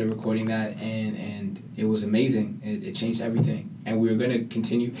we started recording that, and it was amazing. It changed everything. And we were going to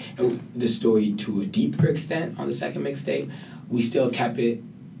continue the story to a deeper extent on the second mixtape. We still kept it,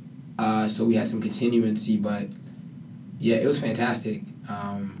 so we had some continuancy, but yeah, it was fantastic.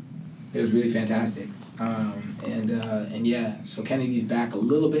 It was really fantastic. And yeah, so Kennedy's back a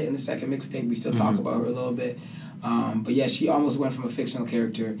little bit in the second mixtape. We still talk about her a little bit. But yeah, she almost went from a fictional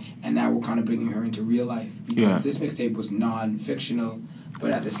character, and now we're kind of bringing her into real life. Because this mixtape was non-fictional,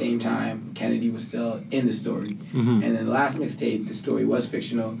 but at the same time, Kennedy was still in the story. And then the last mixtape, the story was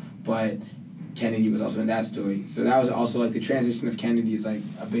fictional, but Kennedy was also in that story. So that was also like the transition of Kennedy is like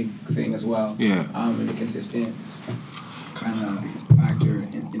a big thing as well. Yeah. And a consistent kind of factor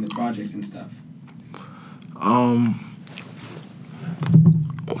in the projects and stuff. What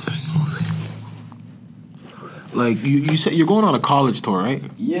was I going to say? Like you said, you're going on a college tour, right?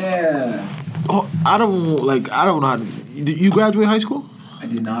 Yeah. Oh, I don't know. Did you graduate high school? I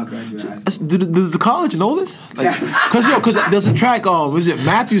did not graduate high school. Does the college know this? Like, cause there's a track. Was it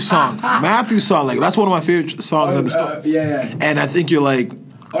Matthew's song? Matthew's song. Like that's one of my favorite songs in the story. Yeah. And I think you're like.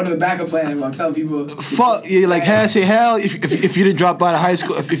 Oh, the backup plan. I'm telling people. Fuck, you're like, say hell. If you didn't drop out of high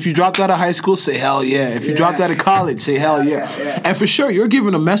school, if you dropped out of high school, say hell yeah. If you dropped out of college, say hell yeah. And for sure, you're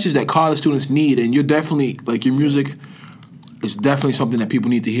giving a message that college students need, and you're definitely like your music is definitely something that people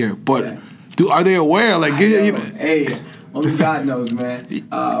need to hear. But are they aware? Like, hey, only God knows, man.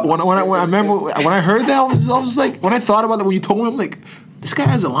 When I remember when I heard that, I was like, when I thought about it, when you told me, I'm like, this guy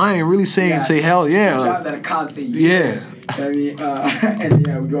has a line really saying say hell yeah. Drop that at college, say yeah. I mean, and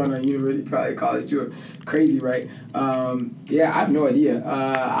yeah, we're going on university, probably college tour. Crazy, right? Yeah, I have no idea.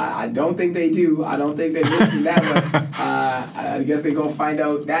 I don't think they do. I don't think they listen that much. I guess they're gonna find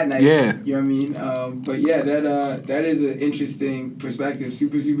out that night. Yeah. You know what I mean? But yeah, that is an interesting perspective.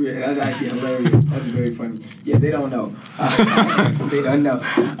 Super. That's actually hilarious. That's very funny. Yeah, they don't know. They don't know.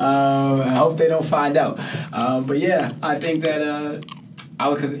 I hope they don't find out. But yeah, I think that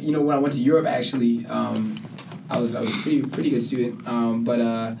because when I went to Europe actually. I was a pretty good student,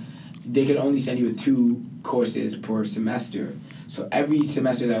 but they could only send you with 2 courses per semester. So every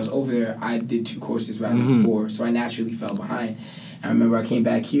semester that I was over there, I did 2 courses rather than 4. So I naturally fell behind. I remember I came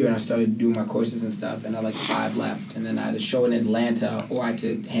back here and I started doing my courses and stuff, and I had 5 left. And then I had a show in Atlanta, or I had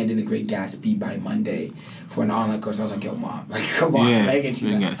to hand in The Great Gatsby by Monday for an online course. I was like, yo, Mom, come on. And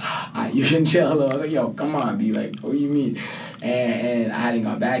she's like, you can chill. I was like, yo, come on, B. Like, what do you mean? And I hadn't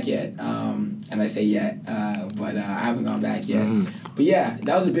gone back yet. And I say yet, but I haven't gone back yet. But yeah,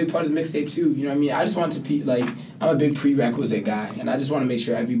 that was a big part of the mixtape too. You know what I mean? I just want to be I'm a big prerequisite guy, and I just want to make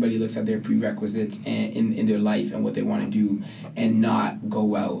sure everybody looks at their prerequisites and in their life and what they want to do, and not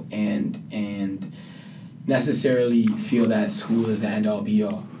go out and necessarily feel that school is the end all be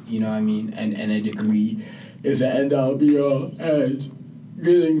all. You know what I mean? And a degree is the end all be all. And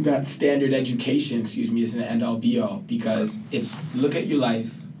getting that standard education, is an end all be all, because it's look at your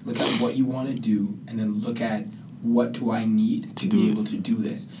life, look at what you want to do, and then look at what do I need to be able to do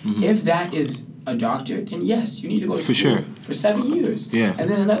this. If that is a doctorate, then yes, you need to go to school for 7 years. Yeah. And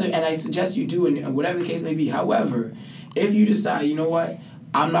then another, and I suggest you do, and whatever the case may be. However, if you decide, you know what,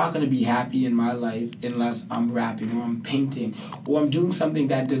 I'm not going to be happy in my life unless I'm rapping or I'm painting or I'm doing something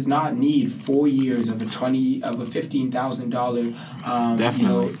that does not need 4 years of a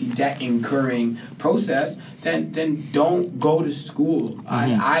 $15,000 debt incurring process, then don't go to school.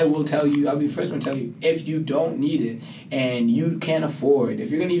 I will tell you, I'll be the first one to tell you, if you don't need it and you can't afford,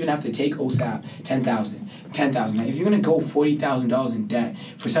 if you're going to even have to take OSAP, $10,000. If you're going to go $40,000 in debt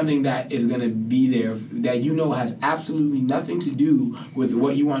for something that is going to be there that has absolutely nothing to do with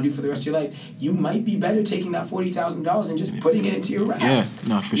what you want to do for the rest of your life, you might be better taking that $40,000 and just putting it into your rap. Yeah,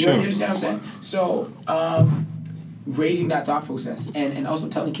 no, for sure. You understand what I'm saying? So, raising that thought process and also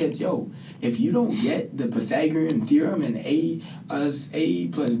telling kids, yo, if you don't get the Pythagorean theorem and A plus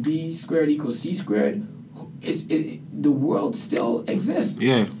B squared equals C squared, the world still exists.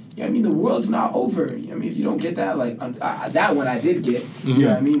 Yeah. You know what I mean? The world's not over. You know what I mean? If you don't get that, that one I did get. You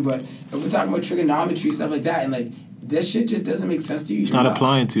know what I mean? But if we're talking about trigonometry, stuff like that, and this shit just doesn't make sense to you. It's not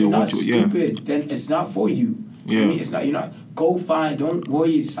applying to you. You're not stupid. Then it's not for you. Yeah. I mean, it's not. You're not. Go find. Don't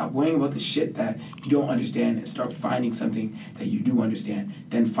worry. Stop worrying about the shit that you don't understand, and start finding something that you do understand.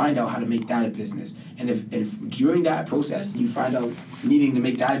 Then find out how to make that a business. And if during that process you find out needing to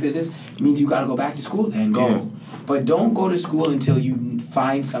make that a business, it means you got to go back to school. Then go. Yeah. But don't go to school until you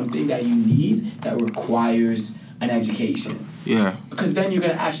find something that you need that requires an education. Yeah. Because then you're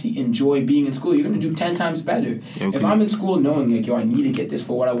going to actually enjoy being in school. You're going to do 10 times better. Yeah, okay. If I'm in school knowing, like, yo, I need to get this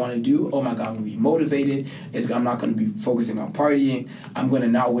for what I want to do, oh my God, I'm going to be motivated. I'm not going to be focusing on partying. I'm going to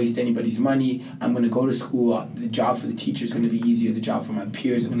not waste anybody's money. I'm going to go to school. The job for the teacher is going to be easier. The job for my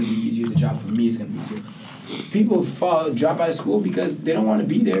peers is going to be easier. The job for me is going to be easier. People drop out of school because they don't want to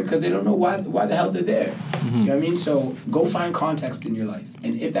be there because they don't know why the hell they're there. You know what I mean? So go find context in your life.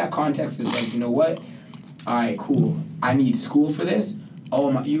 And if that context is like, you know what? All right, cool. I need school for this.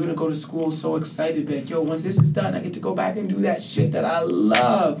 Oh my, you're going to go to school so excited. Like, yo, once this is done, I get to go back and do that shit that I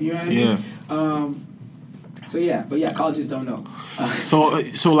love. You know what I mean? Yeah. Colleges don't know.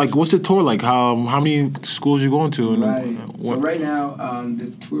 So like, what's the tour like? How many schools you going to? Right. So right now, the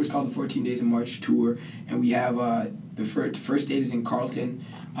tour is called the 14 Days in March tour, and we have the first date is in Carleton,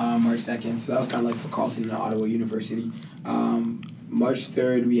 March 2nd. So that was kind of like for Carleton and Ottawa University. March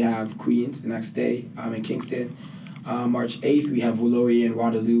 3rd, we have Queens the next day in Kingston. March 8th, we have Laurier and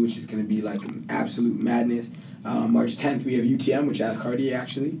Waterloo, which is going to be like an absolute madness. March 10th, we have UTM, which has Cartier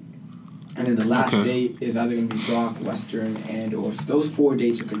actually. And then the last date is either going to be Brock, Western, and or so those 4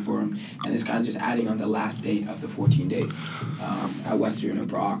 dates are confirmed. And it's kind of just adding on the last date of the 14 days at Western or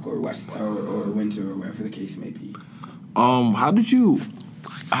Brock or or Windsor or wherever the case may be. How did you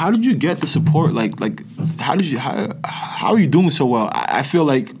get the support? Like how are you doing so well? I feel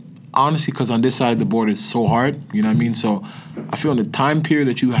like, honestly, because on this side of the border it's so hard, you know what I mean? So I feel in the time period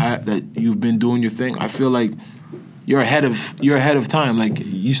that you've been doing your thing, I feel like you're ahead of time. Like,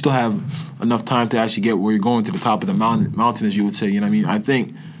 you still have enough time to actually get where you're going, to the top of the mountain, as you would say, you know what I mean? I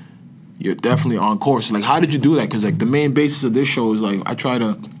think you're definitely on course. Like, how did you do that? Because like the main basis of this show is like we try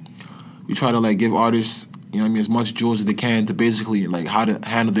to like give artists, you know what I mean, as much jewels as they can to basically like how to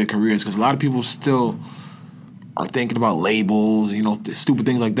handle their careers, because a lot of people still are thinking about labels, you know, stupid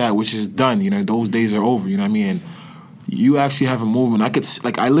things like that, which is done, you know, those days are over, you know what I mean? And you actually have a movement.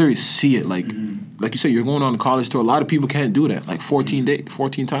 I literally see it, like you said, you're going on a college tour. A lot of people can't do that, like 14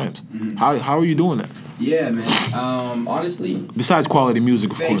 times. How are you doing that? Yeah, man. Honestly, besides quality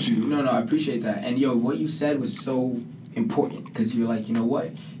music, of course. Thank you. No, I appreciate that. And yo, what you said was so important, because you're like, you know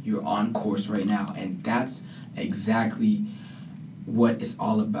what? You're on course right now, and that's exactly what it's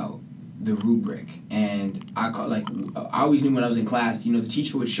all about. The rubric. And I always knew when I was in class, you know, the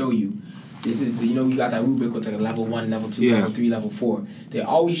teacher would show you, this is, you know, you got that rubric with like a level 1, level 2, level 3, level 4. They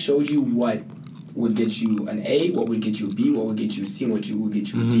always showed you what would get you an A, what would get you a B, what would get you a C, and what would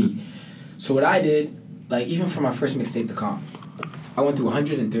get you a D. So what I did, like, even for my first mixtape, The Calm, I went through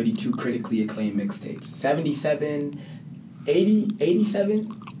 132 critically acclaimed mixtapes. 77, 80,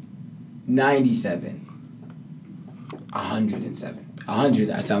 87, 97, 107. 100,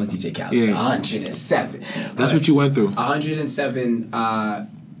 I sound like DJ Khaled. Yeah. 107. That's what you went through. 107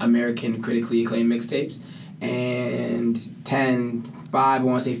 American critically acclaimed mixtapes, and 5, I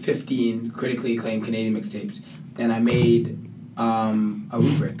want to say 15 critically acclaimed Canadian mixtapes. And I made a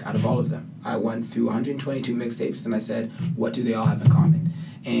rubric out of all of them. I went through 122 mixtapes, and I said, what do they all have in common?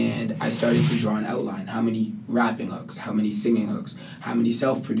 And I started to draw an outline. How many rapping hooks? How many singing hooks? How many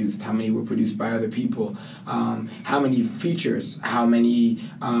self-produced? How many were produced by other people? How many features? How many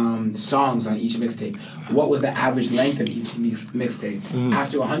songs on each mixtape? What was the average length of each mixtape?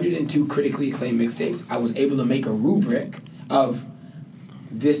 After 102 critically acclaimed mixtapes, I was able to make a rubric of,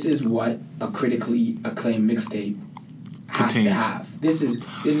 this is what a critically acclaimed mixtape has to have. This is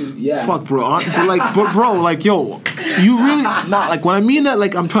yeah. Fuck, bro. But bro, like, yo, you really not like, when I mean that,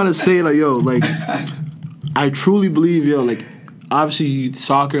 like, I'm trying to say, like, yo, like, I truly believe, yo, like, obviously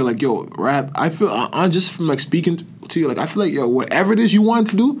soccer, like, yo, rap. I feel, I'm just from like speaking to you, like, I feel like, yo, whatever it is you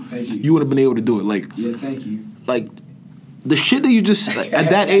wanted to do, you would have been able to do it. Like, yeah, thank you. Like, the shit that you just, like, at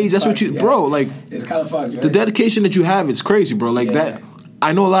that age, that's what you, bro, like, it's kind of fucked, right? The dedication that you have is crazy, bro. Like, that,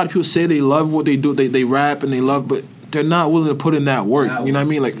 I know a lot of people say they love what they do, they rap and they love, but they're not willing to put in that work. You know what I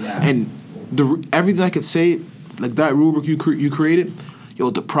mean? Like, and everything I could say, like, that rubric you created, yo,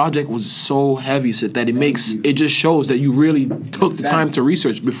 the project was so heavy that it just shows that you really took the time to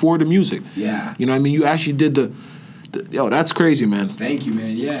research before the music. Yeah. You know what I mean? You actually did yo, that's crazy, man. Thank you,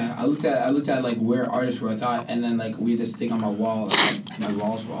 man. Yeah, I looked at like where artists were, I thought, and then like we had this thing on my wall. Like, my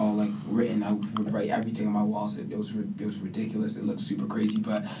walls were all like written. I would write everything on my walls. It was ridiculous. It looked super crazy,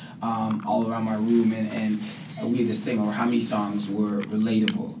 but all around my room, and we had this thing over how many songs were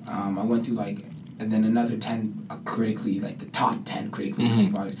relatable. I went through like, and then another 10 critically, like the top 10 critically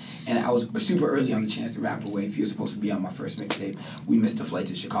acclaimed artists. And I was super early on the Chance to Rap Away. If he was supposed to be on my first mixtape, we missed the flight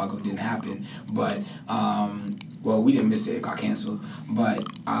to Chicago. It didn't happen, but. Well, we didn't miss it. It got canceled. But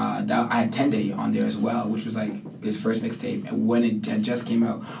I had 10 Day on there as well, which was like his first mixtape. And when it had just came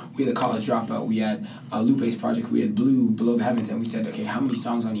out, we had the College Dropout. We had Lupe's project. We had Blue, Below the Heavens. And we said, okay, how many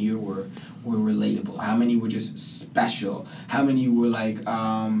songs on here were relatable? How many were just special? How many were like,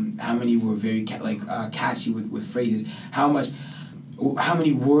 how many were very catchy with phrases? How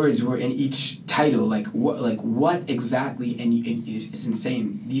many words were in each title? Like what exactly? And it's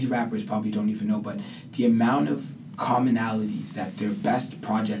insane. These rappers probably don't even know, but the amount of commonalities that their best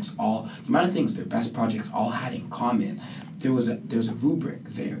projects the amount of things their best projects all had in common. There was a rubric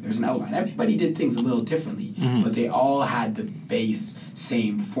there. There's an outline. Everybody did things a little differently, but they all had the base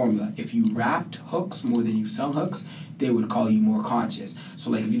same formula. If you rapped hooks more than you sung hooks, they would call you more conscious. So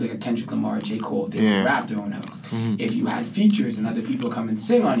like if you look at Kendrick Lamar, J. Cole, they would rap their own hooks. If you had features and other people come and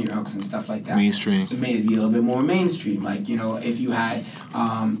sing on your hooks and stuff like that, Mainstream. it made it be a little bit more mainstream. Like, if you had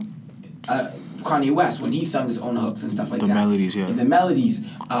Kanye West, when he sung his own hooks and stuff like The that. melodies, yeah. The melodies,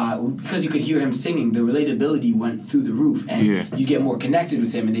 because you could hear him singing, the relatability went through the roof, and you get more connected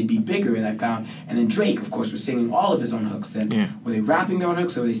with him, and they'd be bigger. And then Drake, of course, was singing all of his own hooks. Then were they rapping their own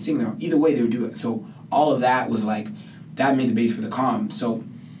hooks or were they singing their own? Either way, they would do it. So all of that was like, that made the base for the calm. So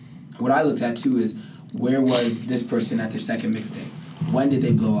what I looked at too is, where was this person at their second mixtape? When did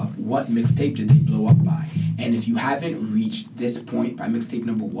they blow up? What mixtape did they blow up by? And if you haven't reached this point by mixtape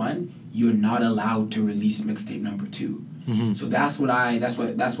number 1, you're not allowed to release mixtape number 2. So that's what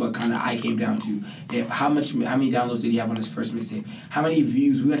kind of I came down to. How many downloads did he have on his first mixtape? How many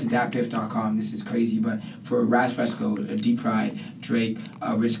views? We went to datpiff.com. This is crazy, but for Raz Fresco, Deep Pride, Drake,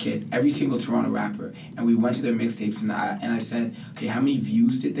 Rich Kid, every single Toronto rapper, and we went to their mixtapes, and I said, okay, how many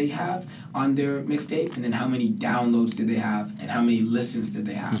views did they have on their mixtape, and then how many downloads did they have, and how many listens did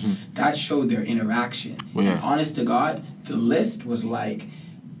they have? That showed their interaction. And honest to God, the list was like,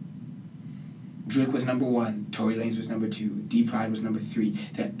 Drake was number 1, Tory Lanez was number 2, Deep Pride was number 3.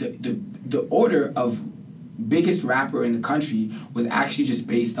 The order of biggest rapper in the country was actually just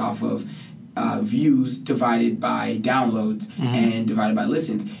based off of views divided by downloads and divided by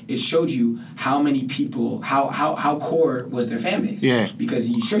listens. It showed you how many people, how core was their fan base. Yeah. Because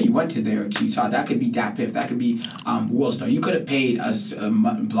you went to there, you saw that could be DatPiff, that could be World Star. You could have paid us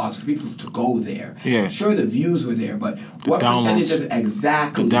blogs for people to go there. Yeah. Sure, the views were there, but what downloads. percentage of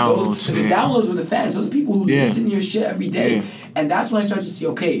exactly? The downloads. Because the downloads were the fans. Those are people who listen to your shit every day. Yeah. And that's when I started to see,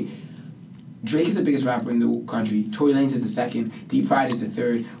 okay, Drake is the biggest rapper in the country. Tory Lanez is the second. Deep Pride is the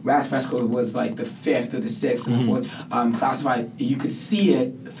third. Raz Fresco was like the 5th or the 6th and the 4th. Classified, you could see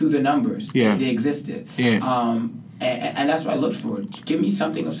it through the numbers. Yeah. They existed. Yeah. And that's what I looked for. Give me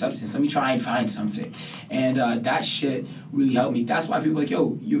something of substance. Let me try and find something. And that shit really helped me. That's why people are like,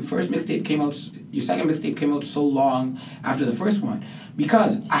 yo, your second mixtape came out so long after the first one.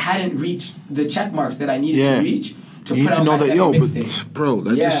 Because I hadn't reached the check marks that I needed to reach. You need to know that, mixtape. bro,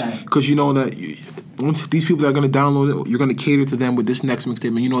 just because you know that once these people that are going to download it, you're going to cater to them with this next mixtape,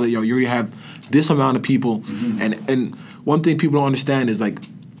 and you know that, you already have this amount of people. And one thing people don't understand is, like,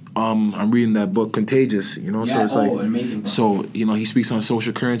 I'm reading that book, Contagious, so it's like, amazing book. So, he speaks on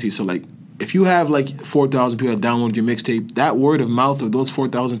social currency. So, like, if you have, like, 4,000 people that download your mixtape, that word of mouth of those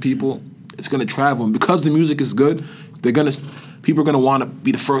 4,000 people, it's going to travel. And because the music is good, people are going to want to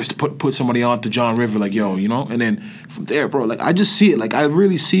be the first to put somebody on to John River, like, yo, and then from there, bro, like, I just see it. Like, I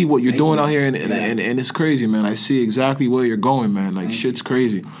really see what you're doing out here, and it's crazy, man. I see exactly where you're going, man. Like, shit's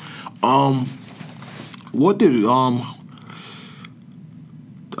crazy. What did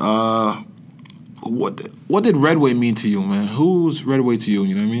Redway mean to you, man? Who's Redway to you,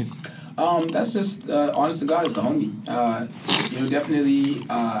 you know what I mean? That's just, honest to God, it's the homie. Definitely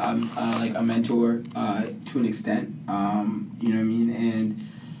like a mentor to an extent, you know what I mean? And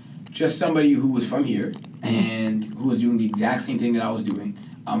just somebody who was from here and who was doing the exact same thing that I was doing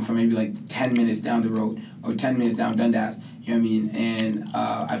from maybe like 10 minutes down the road or 10 minutes down Dundas, you know what I mean? And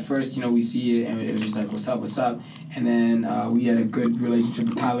at first, we see it and it was just like, what's up? And then we had a good relationship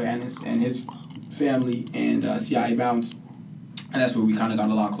with Tyler Ennis and his family and CIA Bounce. And that's where we kind of got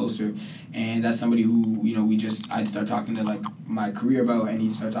a lot closer. And that's somebody who, I'd start talking to, like, my career about, and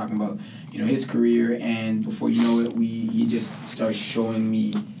he'd start talking about, his career. And before you know it, he just started showing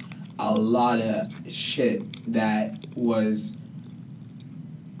me a lot of shit that was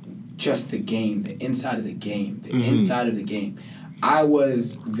just the game, the inside of the game, inside of the game. I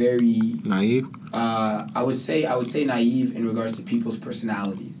was very... Naive? I would say naive in regards to people's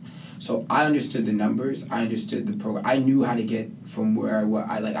personalities. So I understood the numbers. I understood the program. I knew how to get from where I was.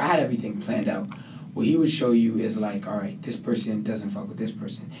 I had everything planned out. what he would show you is like, all right, this person doesn't fuck with this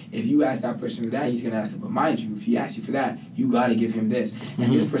person. If you ask that person for that, he's gonna ask them. But mind you, if he asks you for that, you gotta give him this.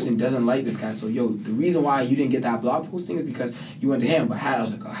 And this person doesn't like this guy. So the reason why you didn't get that blog posting is because you went to him. But had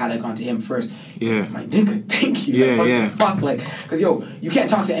I gone to him first, my nigga, thank you. Yeah, like, what the fuck, like, because you can't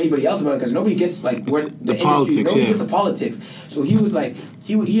talk to anybody else about it because nobody gets like where the politics, industry, nobody gets the politics. So he was like.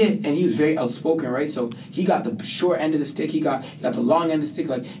 He was very outspoken, right? So he got the short end of the stick. He got the long end of the stick.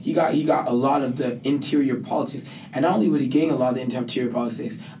 Like he got a lot of the interior politics. And not only was he getting a lot of the interior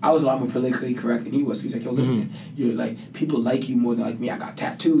politics, I was a lot more politically correct than he was. So he's like, yo, listen, you're like people like you more than like me. I got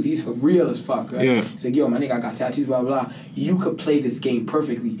tattoos. He's for real as fuck, right? Yeah. He's like, yo, my nigga, I got tattoos, blah blah blah. You could play this game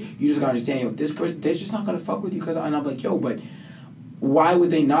perfectly. You just gotta understand, yo, this person, they're just not gonna fuck with you because. And I'm like, yo, but. Why would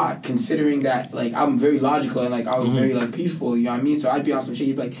they not? Considering that, like, I'm very logical and like I was very like peaceful. You know what I mean? So I'd be on some shit.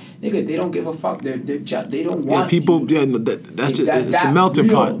 You'd be like, nigga, they don't give a fuck. They don't want. Yeah, people. You. Yeah, no, that's just it's a melting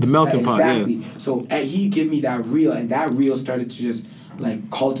pot. The melting pot. Exactly. Yeah. So he give me that reel, and that reel started to just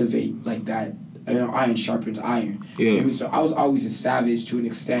like cultivate like that. Iron sharpens iron. Yeah. You know what I mean? So I was always a savage to an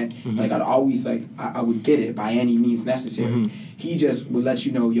extent. Like I'd always like I would get it by any means necessary. He just would let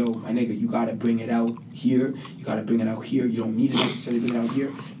you know, yo, my nigga, you gotta bring it out here. You gotta bring it out here. You don't need to necessarily bring it out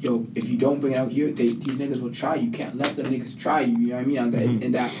here. Yo, if you don't bring it out here, these niggas will try you. You can't let them niggas try you. You know what I mean?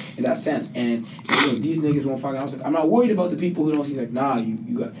 In that sense. And these niggas won't fucking. I was like, I'm not worried about the people who don't see. Like, nah,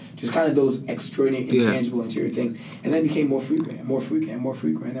 you got just kind of those extraordinary, intangible, interior things. And then it became more frequent. And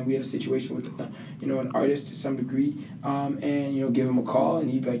then we had a situation with, an artist to some degree, and give him a call,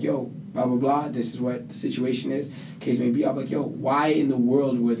 and he'd be like, yo, blah blah blah. This is what the situation is. Case may be. I'm like, yo, why in the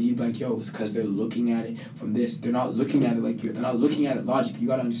world would he be like, yo? It's because they're looking at it from this. They're not looking at it like you. They're not looking at it logically. You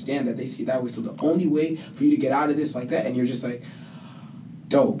gotta understand that they see it that way. So the only way for you to get out of this like that, and you're just like,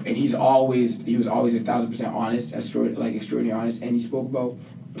 dope. And he was always 1,000% honest, extraordinarily honest. And he spoke about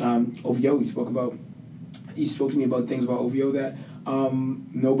OVO. He spoke to me about things about OVO that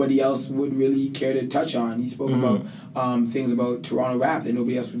nobody else would really care to touch on. He spoke about things about Toronto rap that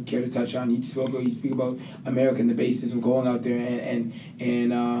nobody else would care to touch on. He speak about America and the basis of going out there and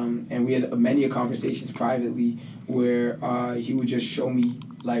we had many conversations privately where he would just show me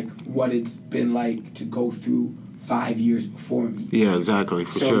like what it's been like to go through 5 years before me. Yeah, exactly,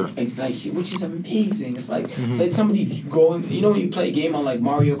 for sure. It's like, which is amazing. It's like it's like somebody going, when you play a game on like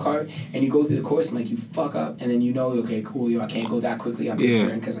Mario Kart and you go through the course and like you fuck up and then okay, cool, I can't go that quickly on this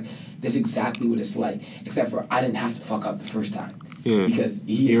turn because that's exactly what it's like. Except for I didn't have to fuck up the first time. Yeah. Because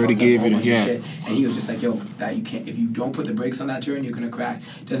he already gave you shit, and he was just like, yo, that you can't, if you don't put the brakes on that turn, you're gonna crash.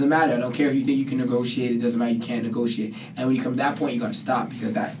 Doesn't matter. I don't care if you think you can negotiate. It doesn't matter. You can't negotiate. And when you come to that point, you gotta stop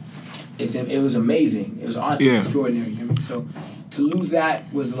because it was amazing. It was honestly extraordinary. I mean, so to lose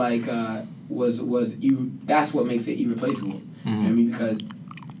that was like that's what makes it irreplaceable. You know what I mean? Because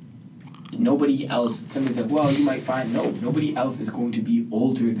nobody else. Somebody said, well, you might find nobody else is going to be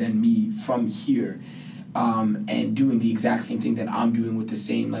older than me from here, and doing the exact same thing that I'm doing with the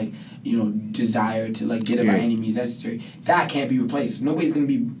same desire to like get it by any means necessary. That can't be replaced. Nobody's gonna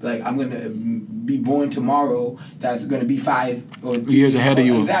be like, I'm gonna be born tomorrow. That's gonna be 5 or 3 years ahead of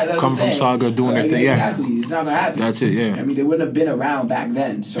you. Exactly, come from Saga doing their thing. Exactly. It's not gonna happen. That's it. Yeah. I mean, they wouldn't have been around back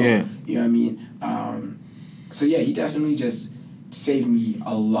then. So yeah. You know what I mean. He definitely just saved me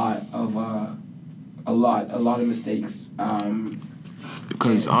a lot of mistakes.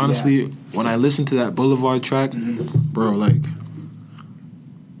 Because honestly, when I listened to that Boulevard track, bro, like,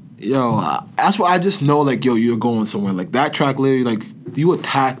 that's why I just know, like, yo, you're going somewhere. Like, that track, literally, like, you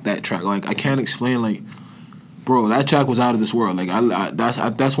attacked that track. Like, I can't explain, like, bro, that track was out of this world. Like,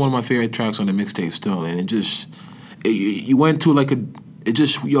 that's one of my favorite tracks on the mixtape still. And you went to, like, you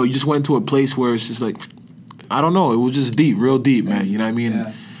just went to a place where it's just, like, I don't know, it was just deep, real deep, man. You know what I mean?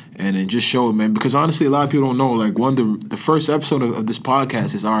 Yeah. And it just showed, man. Because honestly, a lot of people don't know, like, the first episode of this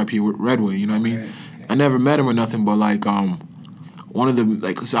podcast is R.I.P. Redway, you know what I mean? Okay. I never met him or nothing, but, like, one of the,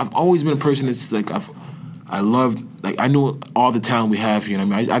 like, cause I've always been a person that's, like, I knew all the talent we have here, you know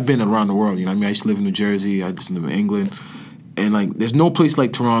what I mean? I've been around the world, you know what I mean? I used to live in New Jersey, I used to live in England, and, like, there's no place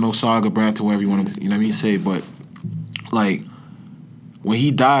like Toronto, Saga, Brampton, wherever you want to, you know what I mean, say, but, like, when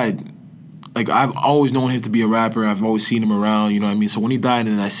he died, like, I've always known him to be a rapper, I've always seen him around, you know what I mean? So when he died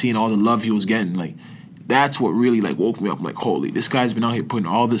and I seen all the love he was getting, like, that's what really, like, woke me up. I'm like, holy, this guy's been out here putting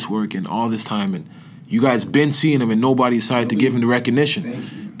all this work and all this time, and you guys been seeing him and nobody decided to give him the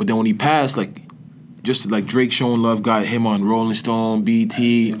recognition. But then when he passed, like, just like Drake showing love got him on Rolling Stone,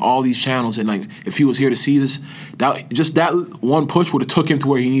 BT, all these channels, and like if he was here to see this, that one push would have took him to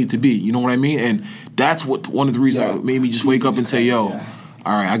where he needed to be. You know what I mean? And that's what one of the reasons that made me just wake up and say, yo, all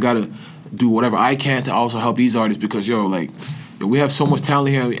right, I gotta do whatever I can to also help these artists because we have so much talent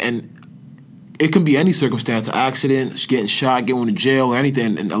here, and it can be any circumstance, an accident, getting shot, going to jail, or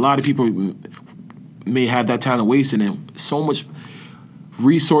anything. And a lot of people may have that talent wasted, and so much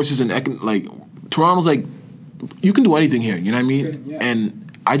resources and like Toronto's like, you can do anything here. You know what I mean? Yeah.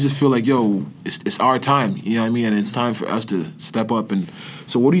 And I just feel like, yo, it's our time. You know what I mean? And it's time for us to step up. And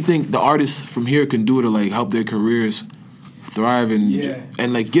so, what do you think the artists from here can do to like help their careers thrive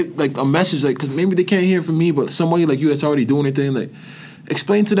and like get like a message, like, because maybe they can't hear from me, but somebody like you that's already doing anything, like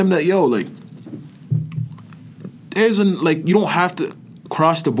explain to them that, yo, like like you don't have to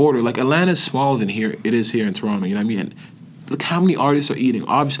cross the border. Like Atlanta's smaller than here. It is here in Toronto. You know what I mean? And look how many artists are eating.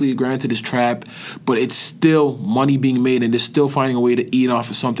 Obviously, granted, it's trap, but it's still money being made, and they're still finding a way to eat off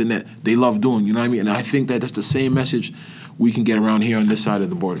of something that they love doing. You know what I mean? And I think that that's the same message we can get around here on this side of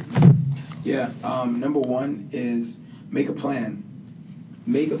the border. Yeah. Number one is make a plan.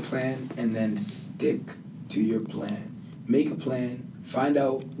 Make a plan and then stick to your plan. Make a plan. Find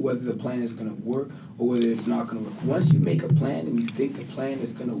out whether the plan is going to work or whether it's not going to work. Once you make a plan and you think the plan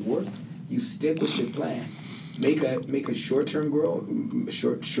is going to work, you stick with your plan. Make a short-term goal, and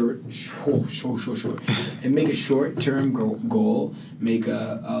make a short-term goal. Make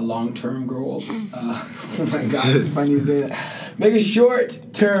a long-term goal. Oh my God, it's funny to say that. Make a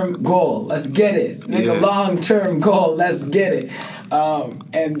short-term goal. Let's get it. Make a long-term goal. Let's get it.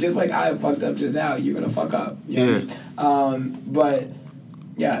 And just like I fucked up just now, you're gonna fuck up. You know what I mean? But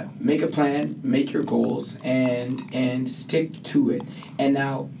yeah, make a plan, make your goals, and stick to it. And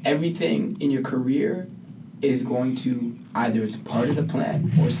now everything in your career is going to either it's part of the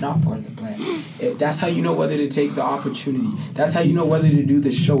plan or it's not part of the plan. That's how you know whether to take the opportunity. That's how you know whether to do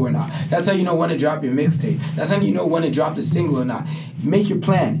the show or not. That's how you know when to drop your mixtape. That's how you know when to drop the single or not. Make your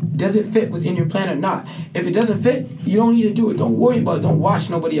plan. Does it fit within your plan or not? If it doesn't fit, you don't need to do it. Don't worry about it. Don't watch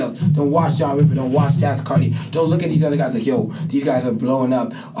nobody else. Don't watch John River. Don't watch Jazz Cardi. Don't look at these other guys like, yo, these guys are blowing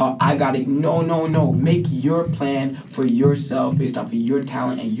up. I got it. No. Make your plan for yourself based off of your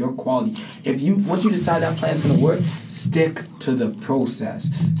talent and your quality. Once you decide that plan's gonna work, stick to the process.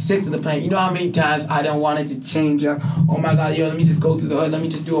 Stick to the plan. You know how many times I don't want it to change up? Oh my God, yo, let me just go through the hood. Let me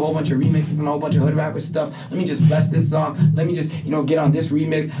just do a whole bunch of remixes and a whole bunch of hood rapper stuff. Let me just bless this song. Let me just, get on this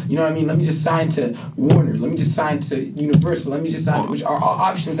remix. You know what I mean? Let me just sign to Warner. Let me just sign to Universal. Let me just sign, which are all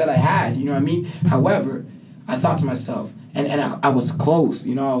options that I had. You know what I mean? However, I thought to myself, and I was close,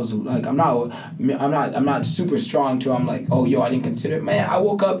 I was like, I'm not super strong till I'm like, oh, yo, I didn't consider it. Man, I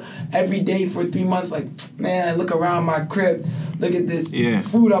woke up every day for 3 months like, man, I look around my crib, look at this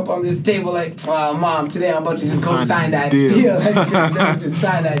food up on this table, like, Mom, today I'm about to just go sign that deal. Let me just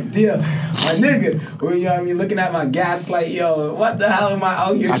sign that deal. My nigga, or, you know what I mean, looking at my gaslight, yo, what the hell am I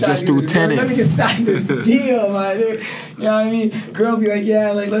out here trying to do? Let me just sign this deal, my nigga. You know what I mean? Girl be like,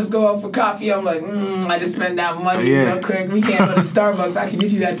 yeah, like, let's go out for coffee. I'm like, I just spent that money real quick. We can't go to Starbucks. I can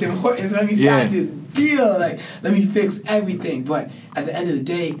get you that Tim Hortons. Let me sign this deal. Like, let me fix everything. But at the end of the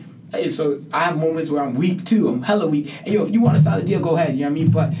day, so I have moments where I'm weak too. I'm hella weak. And yo, if you want to start a deal, go ahead. You know what I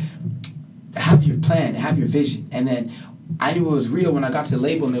mean? But have your plan, have your vision. And then I knew it was real when I got to the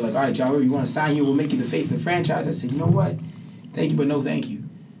label and they're like, all right, John River, you want to sign here? We'll make you the face of the franchise. I said, you know what? Thank you, but no thank you.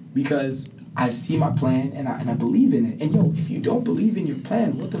 Because I see my plan and I believe in it. And yo, if you don't believe in your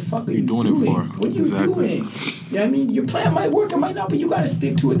plan, what the fuck are you doing it for? What are you doing? You know what I mean? Your plan might work, it might not, but you gotta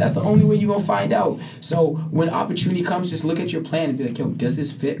stick to it. That's the only way you're gonna find out. So when opportunity comes, just look at your plan and be like, yo, does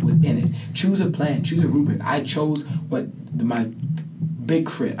this fit within it? Choose a plan, choose a rubric. I chose my Big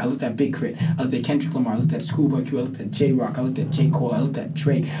Crit. I looked at Big Crit. I looked at Kendrick Lamar. I looked at Schoolboy Q. I looked at J-Rock. I looked at J. Cole. I looked at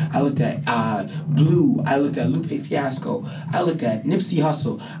Drake. I looked at Blue. I looked at Lupe Fiasco. I looked at Nipsey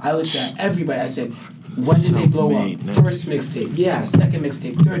Hussle. I looked at everybody. I said, when did they blow up? First mixtape. Yeah, second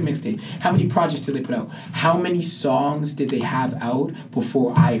mixtape, third mixtape. How many projects did they put out? How many songs did they have out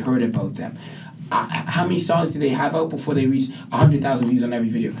before I heard about them? How many songs did they have out before they reached 100,000 views on every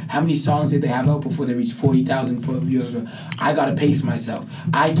video? How many songs did they have out before they reached 40,000 views? I gotta pace myself.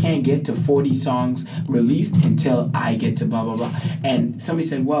 I can't get to 40 songs released until I get to blah, blah, blah. And somebody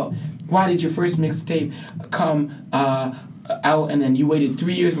said, well, why did your first mixtape come out and then you waited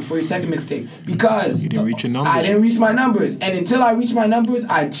 3 years before your second mixtape? Because you didn't reach your numbers. I didn't reach my numbers. And until I reach my numbers,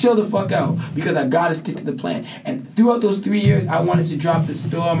 I chill the fuck out because I gotta stick to the plan. And throughout those 3 years, I wanted to drop The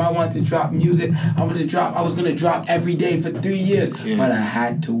Storm. I wanted to drop music. I was gonna drop every day for 3 years. Yeah. But I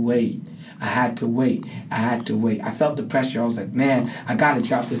had to wait. I had to wait. I felt the pressure. I was like, man, I gotta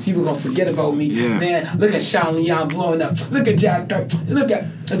drop this. People gonna forget about me. Yeah. Man, look at Sean Leon blowing up. Look at Jazz Dark. Look at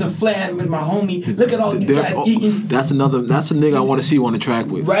the Flan with my homie. Look at all these guys eating. That's a nigga I want to see you on the track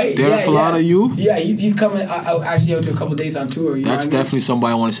with. Right? Darren Filata, you? Yeah, he's coming. I actually out to a couple days on tour. You That's know what definitely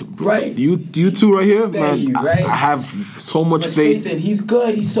somebody I want to see. Right. You two right here, Thank man. you, right? I have so much faith. in. He's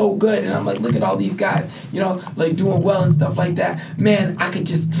good. He's so good. And I'm like, look at all these guys, like doing well and stuff like that. Man, I could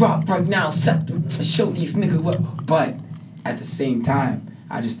just drop right now, show these niggas what. But at the same time,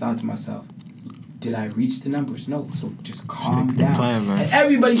 I just thought to myself, did I reach the numbers? No. So just calm down. Plan, man. And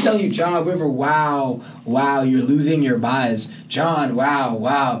everybody's telling you, John River, wow, you're losing your buzz. John, wow.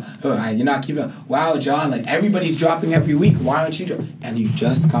 Oh, you're not keeping up. Wow, John, like everybody's dropping every week. Why don't you drop? And you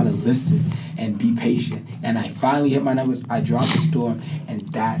just gotta listen and be patient. And I finally hit my numbers. I dropped the storm, and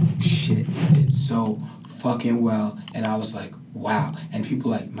that shit did so fucking well. And I was like, wow. And people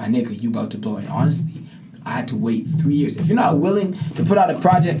like, my nigga, you about to blow. And honestly, I had to wait 3 years. If you're not willing to put out a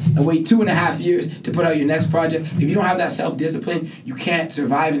project and wait 2.5 years to put out your next project, if you don't have that self-discipline, you can't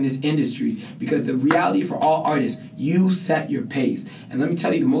survive in this industry. Because the reality for all artists, you set your pace. And let me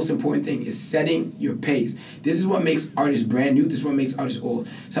tell you, the most important thing is setting your pace. This is what makes artists brand new. This is what makes artists old.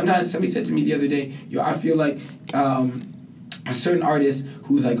 Sometimes somebody said to me the other day, I feel like a certain artist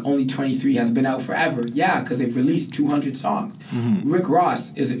who's like only 23 has been out forever. Yeah, because they've released 200 songs. Mm-hmm. Rick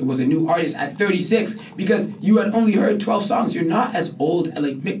Ross was a new artist at 36 because you had only heard 12 songs. You're not as old.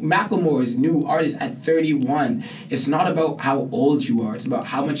 Like Mick Macklemore is a new artist at 31. It's not about how old you are. It's about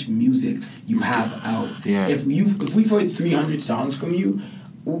how much music you have out. Yeah. If we've heard 300 songs from you,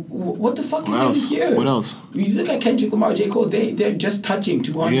 what the fuck is in here? What else? You look at Kendrick Lamar, J. Cole, they're just touching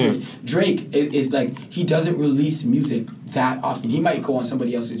 200. Yeah. Drake is like, he doesn't release music that often. He might go on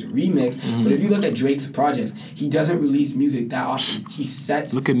somebody else's remix, but if you look at Drake's projects, he doesn't release music that often. He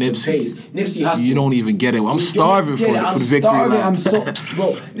sets Look at Nipsey. the pace. Nipsey Hussle. You don't even get it. I'm starving for the victory lap. I'm so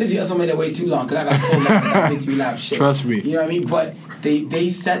bro. Nipsey Hussle made it way too long because I got so mad at that victory lap shit. Trust me. You know what I mean? But they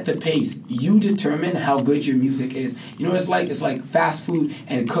set the pace. You determine how good your music is. You know what it's like? It's like fast food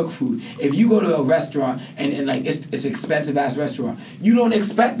and cooked food. If you go to a restaurant and like it's expensive ass restaurant, you don't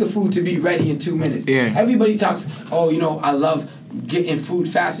expect the food to be ready in 2 minutes. Yeah. Everybody talks, I love getting food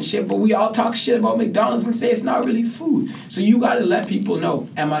fast and shit, but we all talk shit about McDonald's and say it's not really food. So you gotta let people know,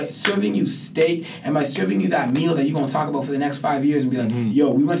 am I serving you steak? Am I serving you that meal that you're gonna talk about for the next 5 years and be like,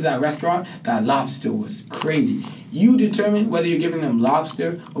 yo, we went to that restaurant, that lobster was crazy. You determine whether you're giving them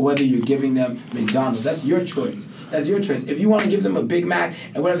lobster or whether you're giving them McDonald's. That's your choice. That's your choice. If you want to give them a Big Mac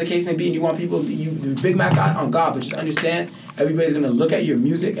and whatever the case may be, and you want people, the Big Mac on God, but just understand, everybody's going to look at your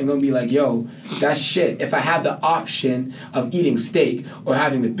music and going to be like, yo, that's shit. If I have the option of eating steak or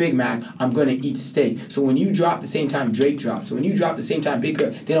having the Big Mac, I'm going to eat steak. So when you drop the same time Drake drops, so when you drop the same time Big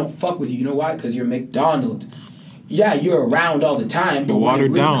Girl, they don't fuck with you. You know why? Because you're McDonald's. Yeah, you're around all the time. You're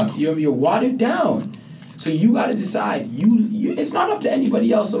watered down. You're watered down. So you got to decide. You it's not up to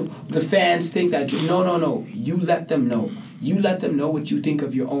anybody else of the fans think that no. You let them know. You let them know what you think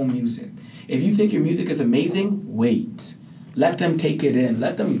of your own music. If you think your music is amazing, wait. Let them take it in.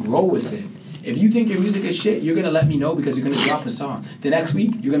 Let them grow with it. If you think your music is shit, you're going to let me know because you're going to drop a song. The next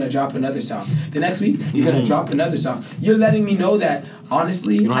week, you're going to drop another song. The next week, you're going to drop another song. You're letting me know that,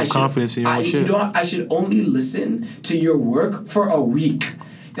 honestly, you don't have confidence in your own shit. I should only listen to your work for a week.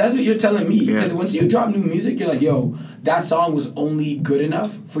 That's what you're telling me. Because once you drop new music, you're like, yo, that song was only good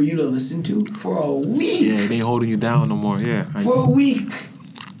enough for you to listen to for a week. Yeah, it ain't holding you down no more. Yeah. For a week.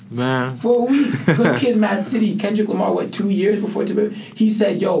 Man. For a week. Good Kid, Mad City. Kendrick Lamar, 2 years before Timber? He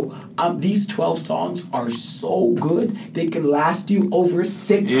said, yo, these 12 songs are so good, they can last you over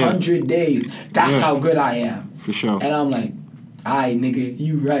 600 days. That's how good I am. For sure. And I'm like, aye, nigga,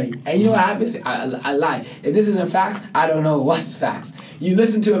 you right. And you know what happens? I lie. If this isn't facts, I don't know what's facts. You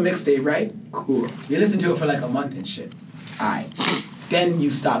listen to a mixtape, right? Cool. You listen to it for like a month and shit. Aye. Then you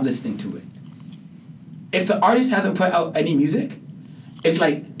stop listening to it. If the artist hasn't put out any music, it's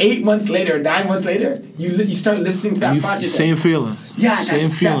like 8 months later, 9 months later, you start listening to that project. Same feeling. Yeah, same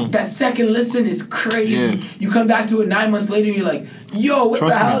feeling. That second listen is crazy. Yeah. You come back to it 9 months later and you're like, yo, what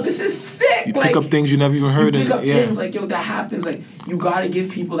the hell? This is sick. You pick up things you never even heard. You pick up things like, yo, that happens. Like, you gotta give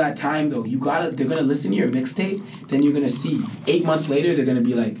people that time though. They're gonna listen to your mixtape, then you're gonna see 8 months later, they're gonna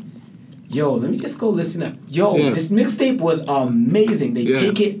be like, yo, let me just go listen to, this mixtape was amazing. They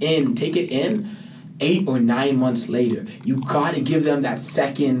take it in. 8 or 9 months later, you gotta give them that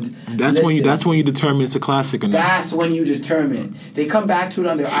second. That's when you determine it's a classic or not. That's when you determine. They come back to it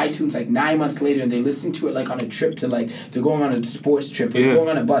on their iTunes like 9 months later, and they listen to it like on a trip to they're going on a sports trip, or they're going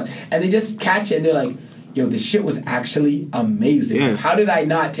on a bus, and they just catch it and they're like, yo, the shit was actually amazing. Yeah. How did I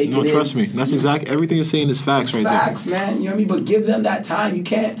not take it in? No, trust me. That's exactly everything you're saying is facts right Facts, man. You know what I mean? But give them that time. You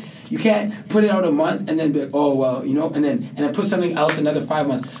can't put it out a month and then be like, oh well, you know, and then put something else another 5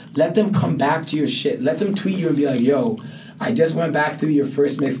 months. Let them come back to your shit. Let them tweet you and be like, yo, I just went back through your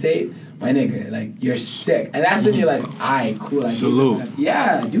first mixtape. My nigga, like, you're sick. And that's when you're like, alright, cool. Salute.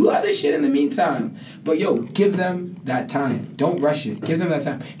 Yeah, do other shit in the meantime. But yo, give them that time. Don't rush it. Give them that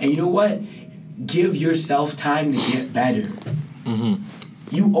time. And you know what? Give yourself time to get better. Mm-hmm.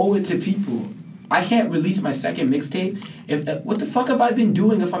 You owe it to people. I can't release my second mixtape. What the fuck have I been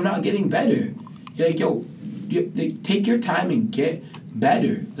doing if I'm not getting better? You're like, yo, take your time and get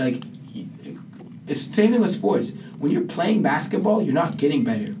better. Like, it's the same thing with sports. When you're playing basketball, you're not getting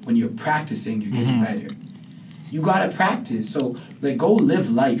better. When you're practicing, you're getting better. You gotta practice. So, like, go live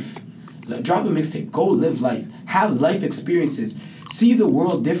life. Like, drop a mixtape. Go live life. Have life experiences. See the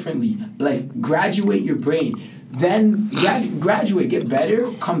world differently. Like, graduate your brain. Then graduate, get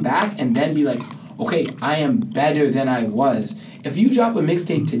better, come back, and then be like, okay, I am better than I was. If you drop a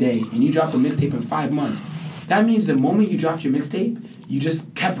mixtape today and you drop a mixtape in 5 months, that means the moment you dropped your mixtape, you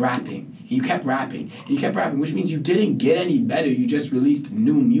just kept rapping. And you kept rapping. And you kept rapping, which means you didn't get any better. You just released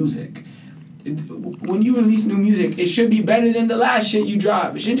new music. When you release new music, it should be better than the last shit you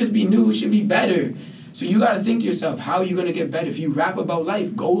dropped. It shouldn't just be new. It should be better. So you got to think to yourself, how are you going to get better? If you rap about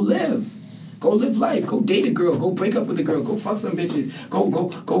life, go live. Go live life. Go date a girl. Go break up with a girl. Go fuck some bitches.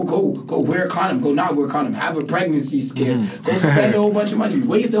 Go wear a condom. Go not wear a condom. Have a pregnancy scare. Go spend a whole bunch of money.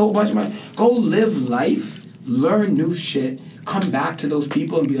 Waste a whole bunch of money. Go live life. Learn new shit. Come back to those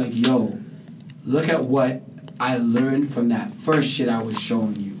people and be like, yo, look at what I learned from that first shit I was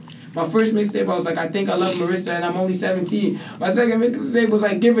showing you. My first mixtape, I was like, I think I love Marissa and I'm only 17. My second mixtape was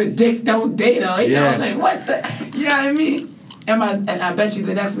like, give her dick, don't date her. Yeah. I was like, what the? You know what I mean? And I bet you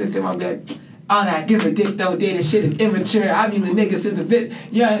the next mixtape, I'm like, all that give a dick, don't date her shit is immature. I mean, the nigga since a bit.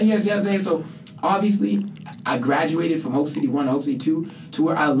 Yeah, you see what I'm saying? So, obviously, I graduated from Hope City 1 to Hope City 2 to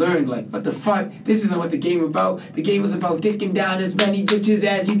where I learned, like, what the fuck? This isn't what the game about. The game was about dicking down as many bitches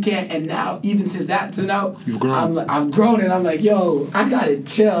as you can. And now, even since that to now, you've grown. I've grown and I'm like, yo, I gotta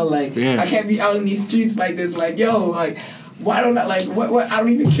chill. Like, I can't be out in these streets like this. Like, yo, like, why don't I, like, what? I don't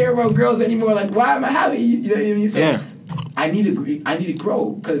even care about girls anymore. Like, why am I happy? You know what I mean? So, I need to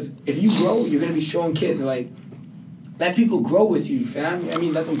grow. Because if you grow, you're going to be showing kids, like, let people grow with you, fam. I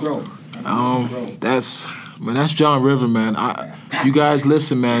mean, let them grow. That's John River, man. You guys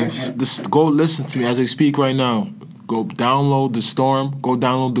listen, man. Just go listen to me as I speak right now. Go download The Storm. Go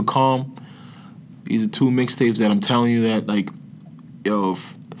download The Calm. These are 2 mixtapes that I'm telling you that, like, yo,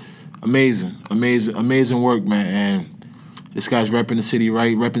 amazing work, man. And this guy's repping the city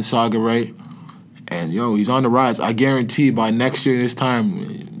right, repping Saga right. And, yo, he's on the rise. I guarantee by next year this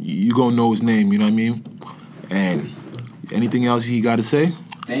time, you gonna know his name, you know what I mean? And anything else he got to say?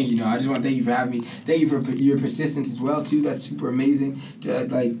 Thank you. No, I just want to thank you for having me. Thank you for your persistence as well, too. That's super amazing.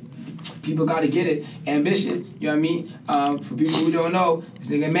 Like, people got to get it. Ambition, you know what I mean? For people who don't know, this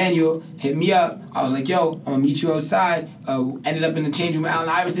nigga Emmanuel hit me up. I was like, yo, I'm going to meet you outside. Ended up in the change room with Allen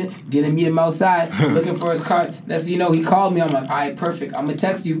Iverson. Didn't meet him outside. Looking for his card. Next thing you know, he called me. I'm like, all right, perfect. I'm going to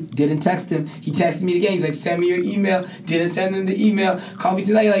text you. Didn't text him. He texted me again. He's like, send me your email. Didn't send him the email. Call me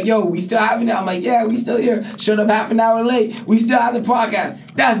tonight. Like, yo, we still having it? I'm like, yeah, we still here. Showed up half an hour late. We still have the podcast.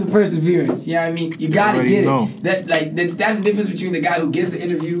 That's the perseverance. You know what I mean? You got to get it. That's the difference between the guy who gets the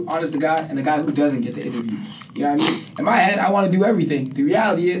interview, honest to God, and the guy who doesn't get the interview. You know what I mean? In my head, I want to do everything. The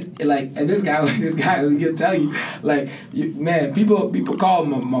reality is, like, and this guy will tell you, like, man, people call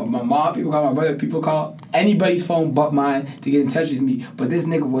my mom, people call my brother, people call anybody's phone but mine to get in touch with me. But this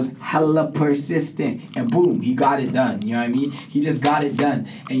nigga was hella persistent, and boom, he got it done. You know what I mean? He just got it done,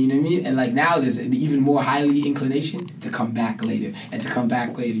 and you know what I mean? And like now, there's an even more highly inclination to come back later and to come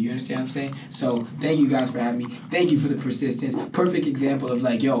back later. You understand what I'm saying? So thank you guys for having me. Thank you for the persistence. Perfect example of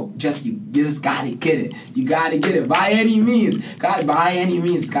like, yo, you just gotta get it. You gotta get it by any means. By any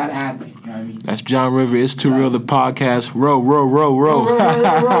means, it's gotta happen. You know what I mean? That's John River. It's Too Real, the podcast. Row. Row.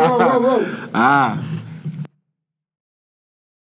 Ah.